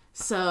 Yeah.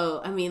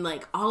 So, I mean,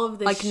 like, all of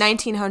this... Like,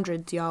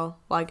 1900s, y'all.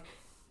 Like,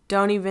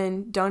 don't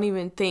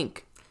even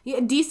think. Yeah,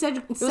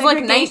 desegregation. It was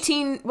like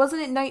 19...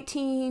 Wasn't it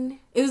 19...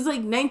 It was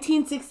like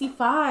 1965,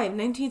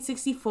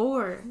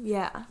 1964.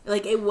 Yeah.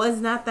 Like, it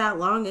was not that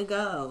long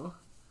ago.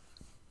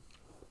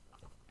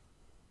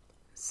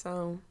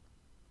 So,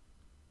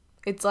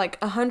 it's like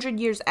 100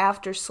 years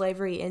after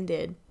slavery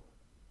ended.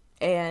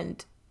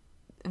 And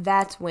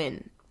that's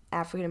when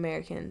African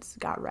Americans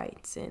got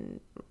rights and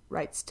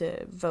rights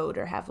to vote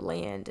or have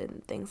land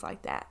and things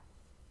like that.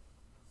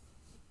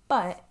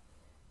 But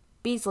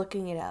B's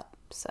looking it up,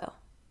 so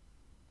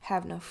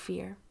have no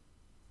fear.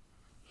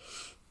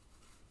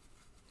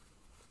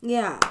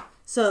 Yeah.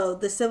 So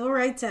the Civil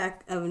Rights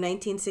Act of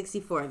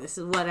 1964, this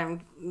is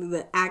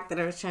the act that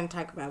I was trying to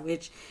talk about,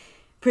 which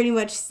pretty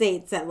much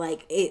states that,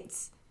 like,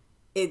 it's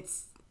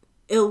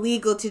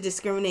illegal to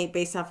discriminate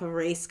based off of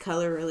race,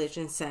 color,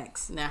 religion,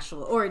 sex,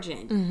 national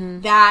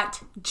origin. That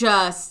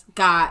just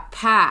got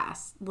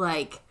passed.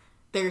 Like,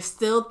 there's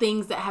still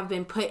things that have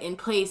been put in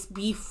place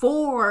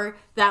before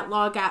that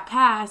law got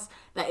passed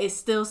that is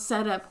still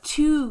set up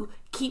to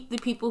keep the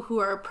people who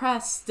are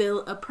oppressed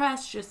still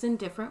oppressed, just in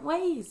different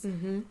ways.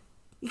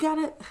 You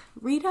gotta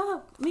read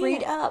up. Man.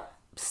 Read up.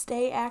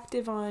 Stay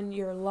active on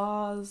your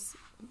laws.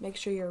 Make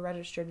sure you're a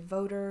registered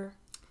voter.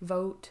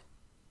 Vote.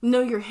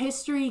 Know your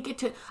history.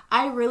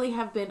 I really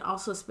have been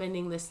also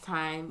spending this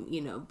time, you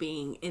know,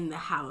 being in the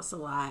house a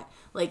lot.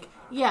 Like,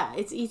 yeah,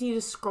 it's easy to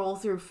scroll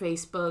through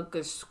Facebook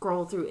or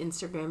scroll through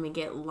Instagram and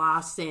get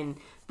lost in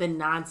the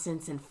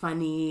nonsense and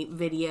funny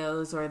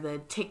videos or the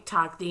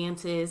TikTok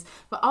dances,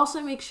 but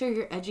also make sure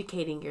you're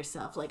educating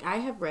yourself. Like, I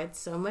have read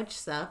so much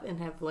stuff and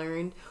have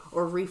learned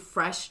or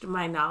refreshed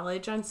my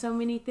knowledge on so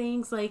many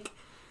things. Like,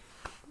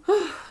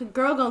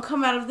 girl gonna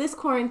come out of this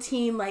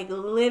quarantine, like,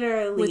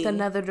 literally with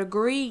another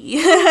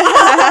degree.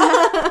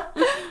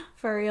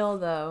 For real,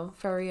 though.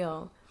 For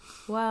real.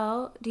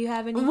 Well, do you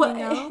have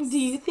anything else? Do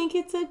you think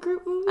it's a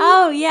group movie?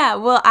 Oh, yeah.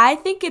 Well, I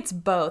think it's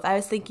both. I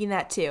was thinking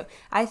that, too.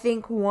 I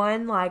think,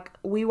 one, like,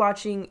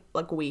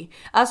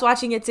 us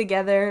watching it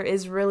together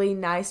is really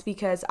nice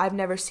because I've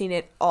never seen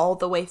it all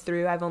the way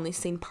through. I've only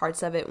seen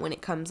parts of it when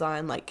it comes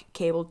on, like,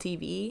 cable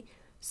TV.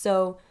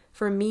 So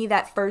for me,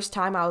 that first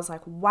time, I was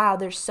like, wow,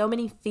 there's so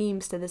many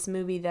themes to this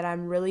movie that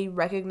I'm really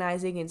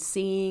recognizing and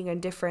seeing,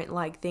 and different,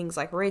 like, things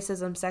like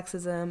racism,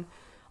 sexism,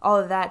 all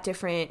of that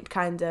different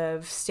kind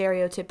of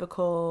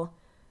stereotypical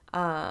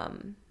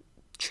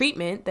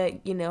treatment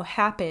that, you know,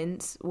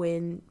 happens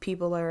when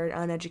people are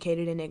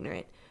uneducated and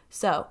ignorant.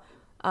 So,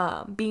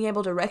 being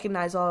able to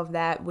recognize all of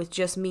that with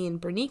just me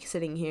and Bernique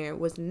sitting here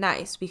was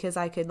nice, because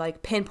I could,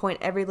 like, pinpoint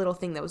every little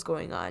thing that was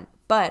going on.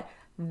 But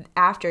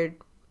after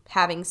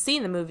having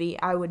seen the movie,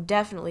 I would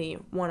definitely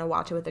want to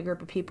watch it with a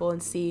group of people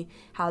and see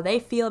how they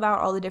feel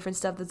about all the different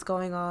stuff that's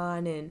going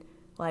on, and,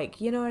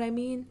 like, you know what I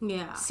mean?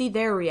 Yeah. See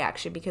their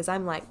reaction, because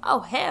I'm like,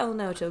 oh, hell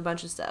no to a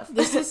bunch of stuff.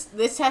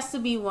 This has to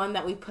be one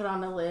that we put on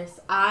the list.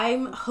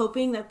 I'm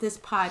hoping that this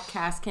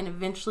podcast can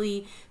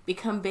eventually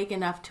become big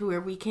enough to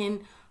where we can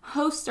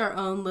host our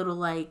own little,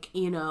 like,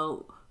 you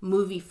know,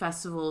 movie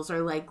festivals, or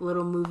like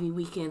little movie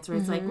weekends where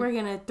it's like, we're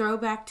gonna throw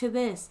back to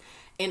this.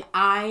 And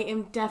I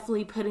am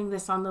definitely putting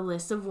this on the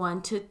list of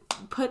one to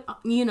put,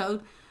 you know,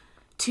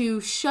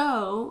 to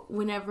show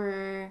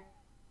whenever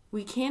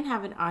we can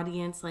have an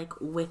audience, like,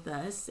 with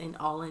us, and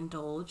all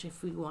indulge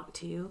if we want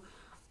to.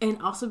 And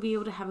also be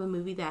able to have a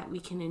movie that we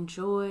can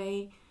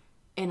enjoy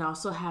and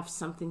also have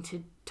something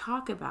to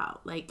talk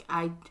about. Like,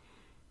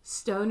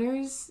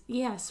 stoners,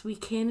 yes, we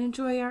can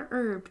enjoy our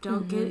herb.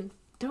 Don't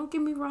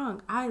get me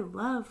wrong. I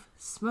love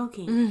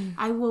smoking.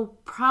 I will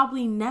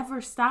probably never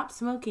stop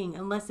smoking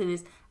unless it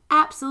is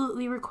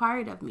absolutely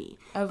required of me.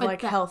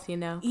 Health, you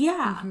know?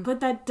 Yeah, but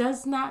that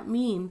does not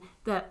mean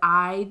that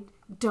I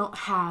don't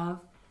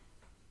have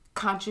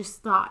conscious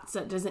thoughts.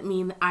 That doesn't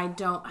mean that I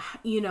don't,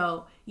 you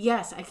know,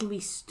 yes, I can be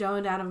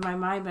stoned out of my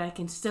mind, but I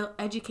can still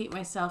educate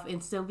myself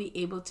and still be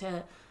able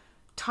to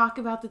talk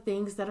about the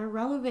things that are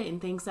relevant and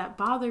things that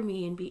bother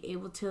me, and be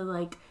able to,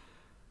 like,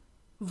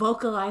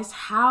 vocalize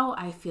how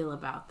I feel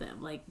about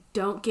them. Like,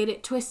 don't get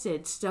it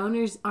twisted.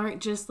 Stoners aren't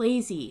just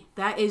lazy.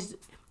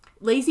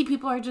 Lazy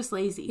people are just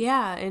lazy.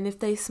 Yeah, and if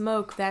they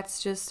smoke,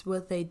 that's just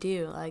what they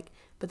do. Like,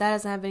 but that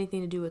doesn't have anything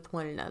to do with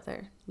one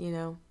another, you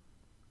know?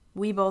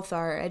 We both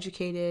are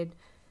educated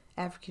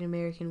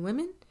African-American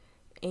women,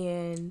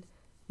 and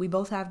we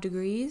both have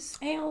degrees.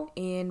 Ew.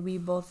 And we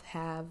both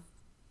have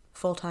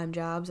full-time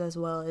jobs, as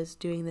well as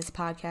doing this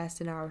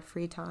podcast in our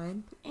free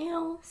time.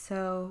 Ew.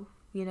 So,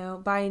 you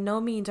know, by no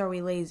means are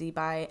we lazy.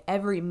 By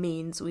every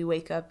means, we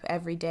wake up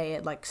every day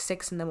at like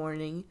 6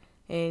 a.m.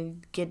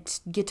 and get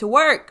to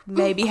work.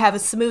 Maybe have a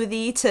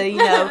smoothie to, you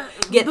know,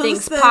 get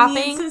things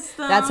popping.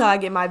 That's how I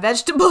get my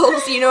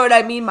vegetables, you know what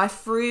I mean? My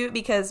fruit,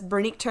 because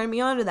Bernique turned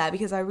me on to that,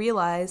 because I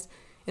realized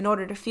in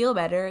order to feel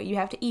better, you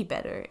have to eat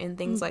better and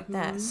things like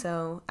that.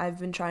 So I've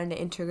been trying to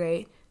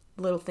integrate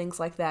little things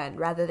like that.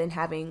 Rather than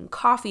having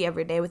coffee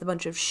every day with a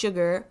bunch of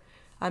sugar,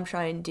 I'm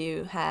trying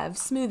to have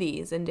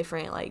smoothies and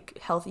different, like,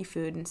 healthy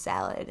food and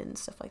salad and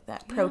stuff like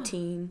that. Yeah.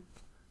 Protein.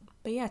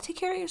 But yeah, take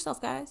care of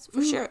yourself, guys,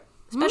 for sure.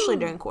 Especially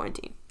during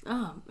quarantine.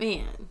 Oh,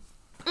 man.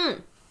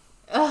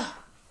 Ugh.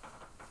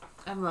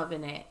 I'm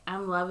loving it.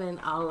 I'm loving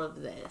all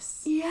of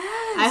this.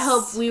 Yes. I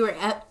hope we were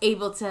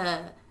able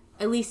to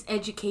at least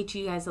educate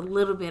you guys a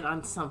little bit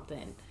on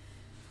something.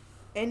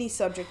 Any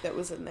subject that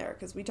was in there,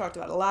 because we talked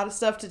about a lot of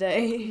stuff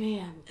today.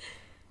 Man.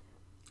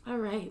 All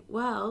right.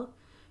 Well,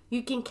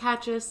 you can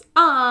catch us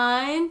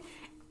on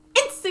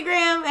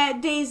Instagram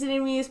at Days and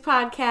Amuse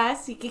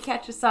Podcast. You can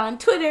catch us on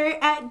Twitter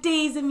at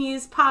Days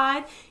Amuse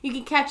Pod. You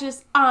can catch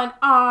us on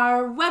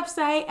our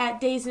website at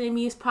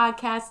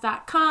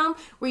daysandamusepodcast.com,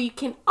 where you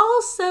can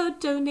also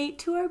donate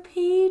to our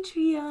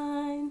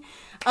Patreon.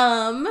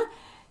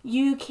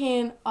 You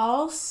can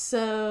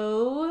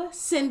also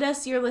send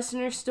us your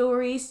listener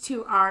stories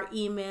to our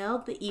email.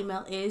 The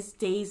email is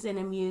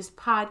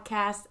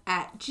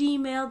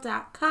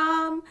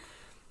daysandamusepodcast@gmail.com.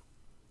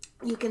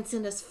 You can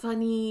send us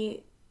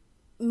funny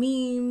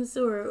memes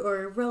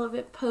or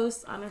relevant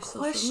posts on our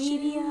social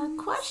media.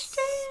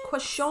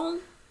 Question.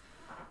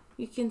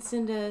 You can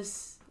send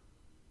us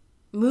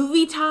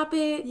movie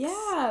topics.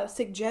 Yeah,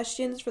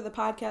 suggestions for the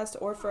podcast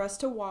or for us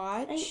to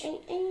watch.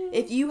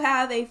 If you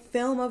have a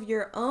film of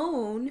your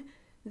own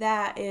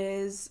that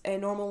is a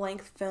normal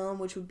length film,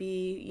 which would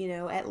be, you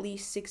know, at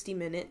least 60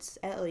 minutes,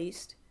 at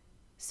least,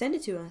 send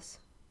it to us.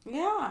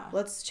 Yeah.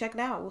 Let's check it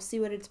out. We'll see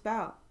what it's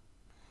about.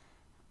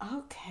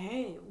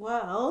 Okay,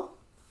 well,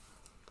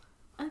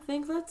 I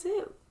think that's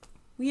it.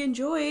 We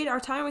enjoyed our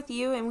time with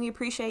you, and we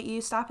appreciate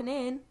you stopping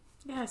in.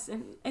 Yes,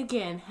 and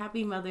again,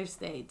 happy Mother's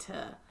Day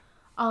to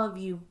all of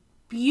you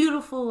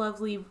beautiful,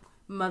 lovely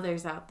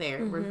mothers out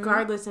there,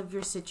 regardless of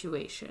your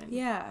situation.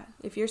 Yeah,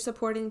 if you're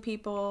supporting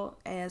people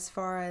as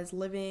far as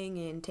living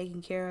and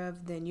taking care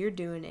of, then you're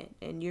doing it,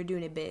 and you're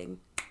doing it big.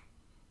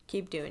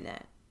 Keep doing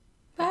that.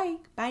 Bye.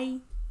 Bye.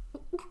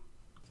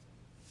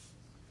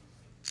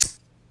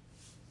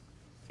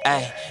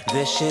 Ay,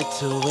 this shit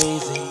too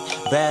easy,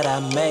 bet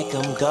I make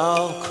 'em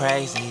go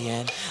crazy,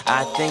 and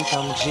I think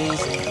I'm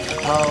Jeezy,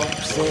 whole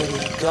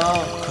city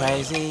go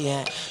crazy,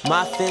 and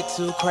my fit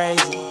too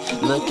crazy,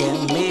 look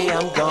at me,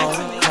 I'm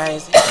going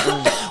crazy,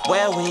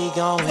 where we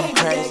going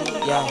crazy,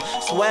 yeah,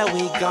 swear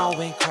we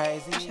going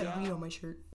crazy. I should have weed on my shirt.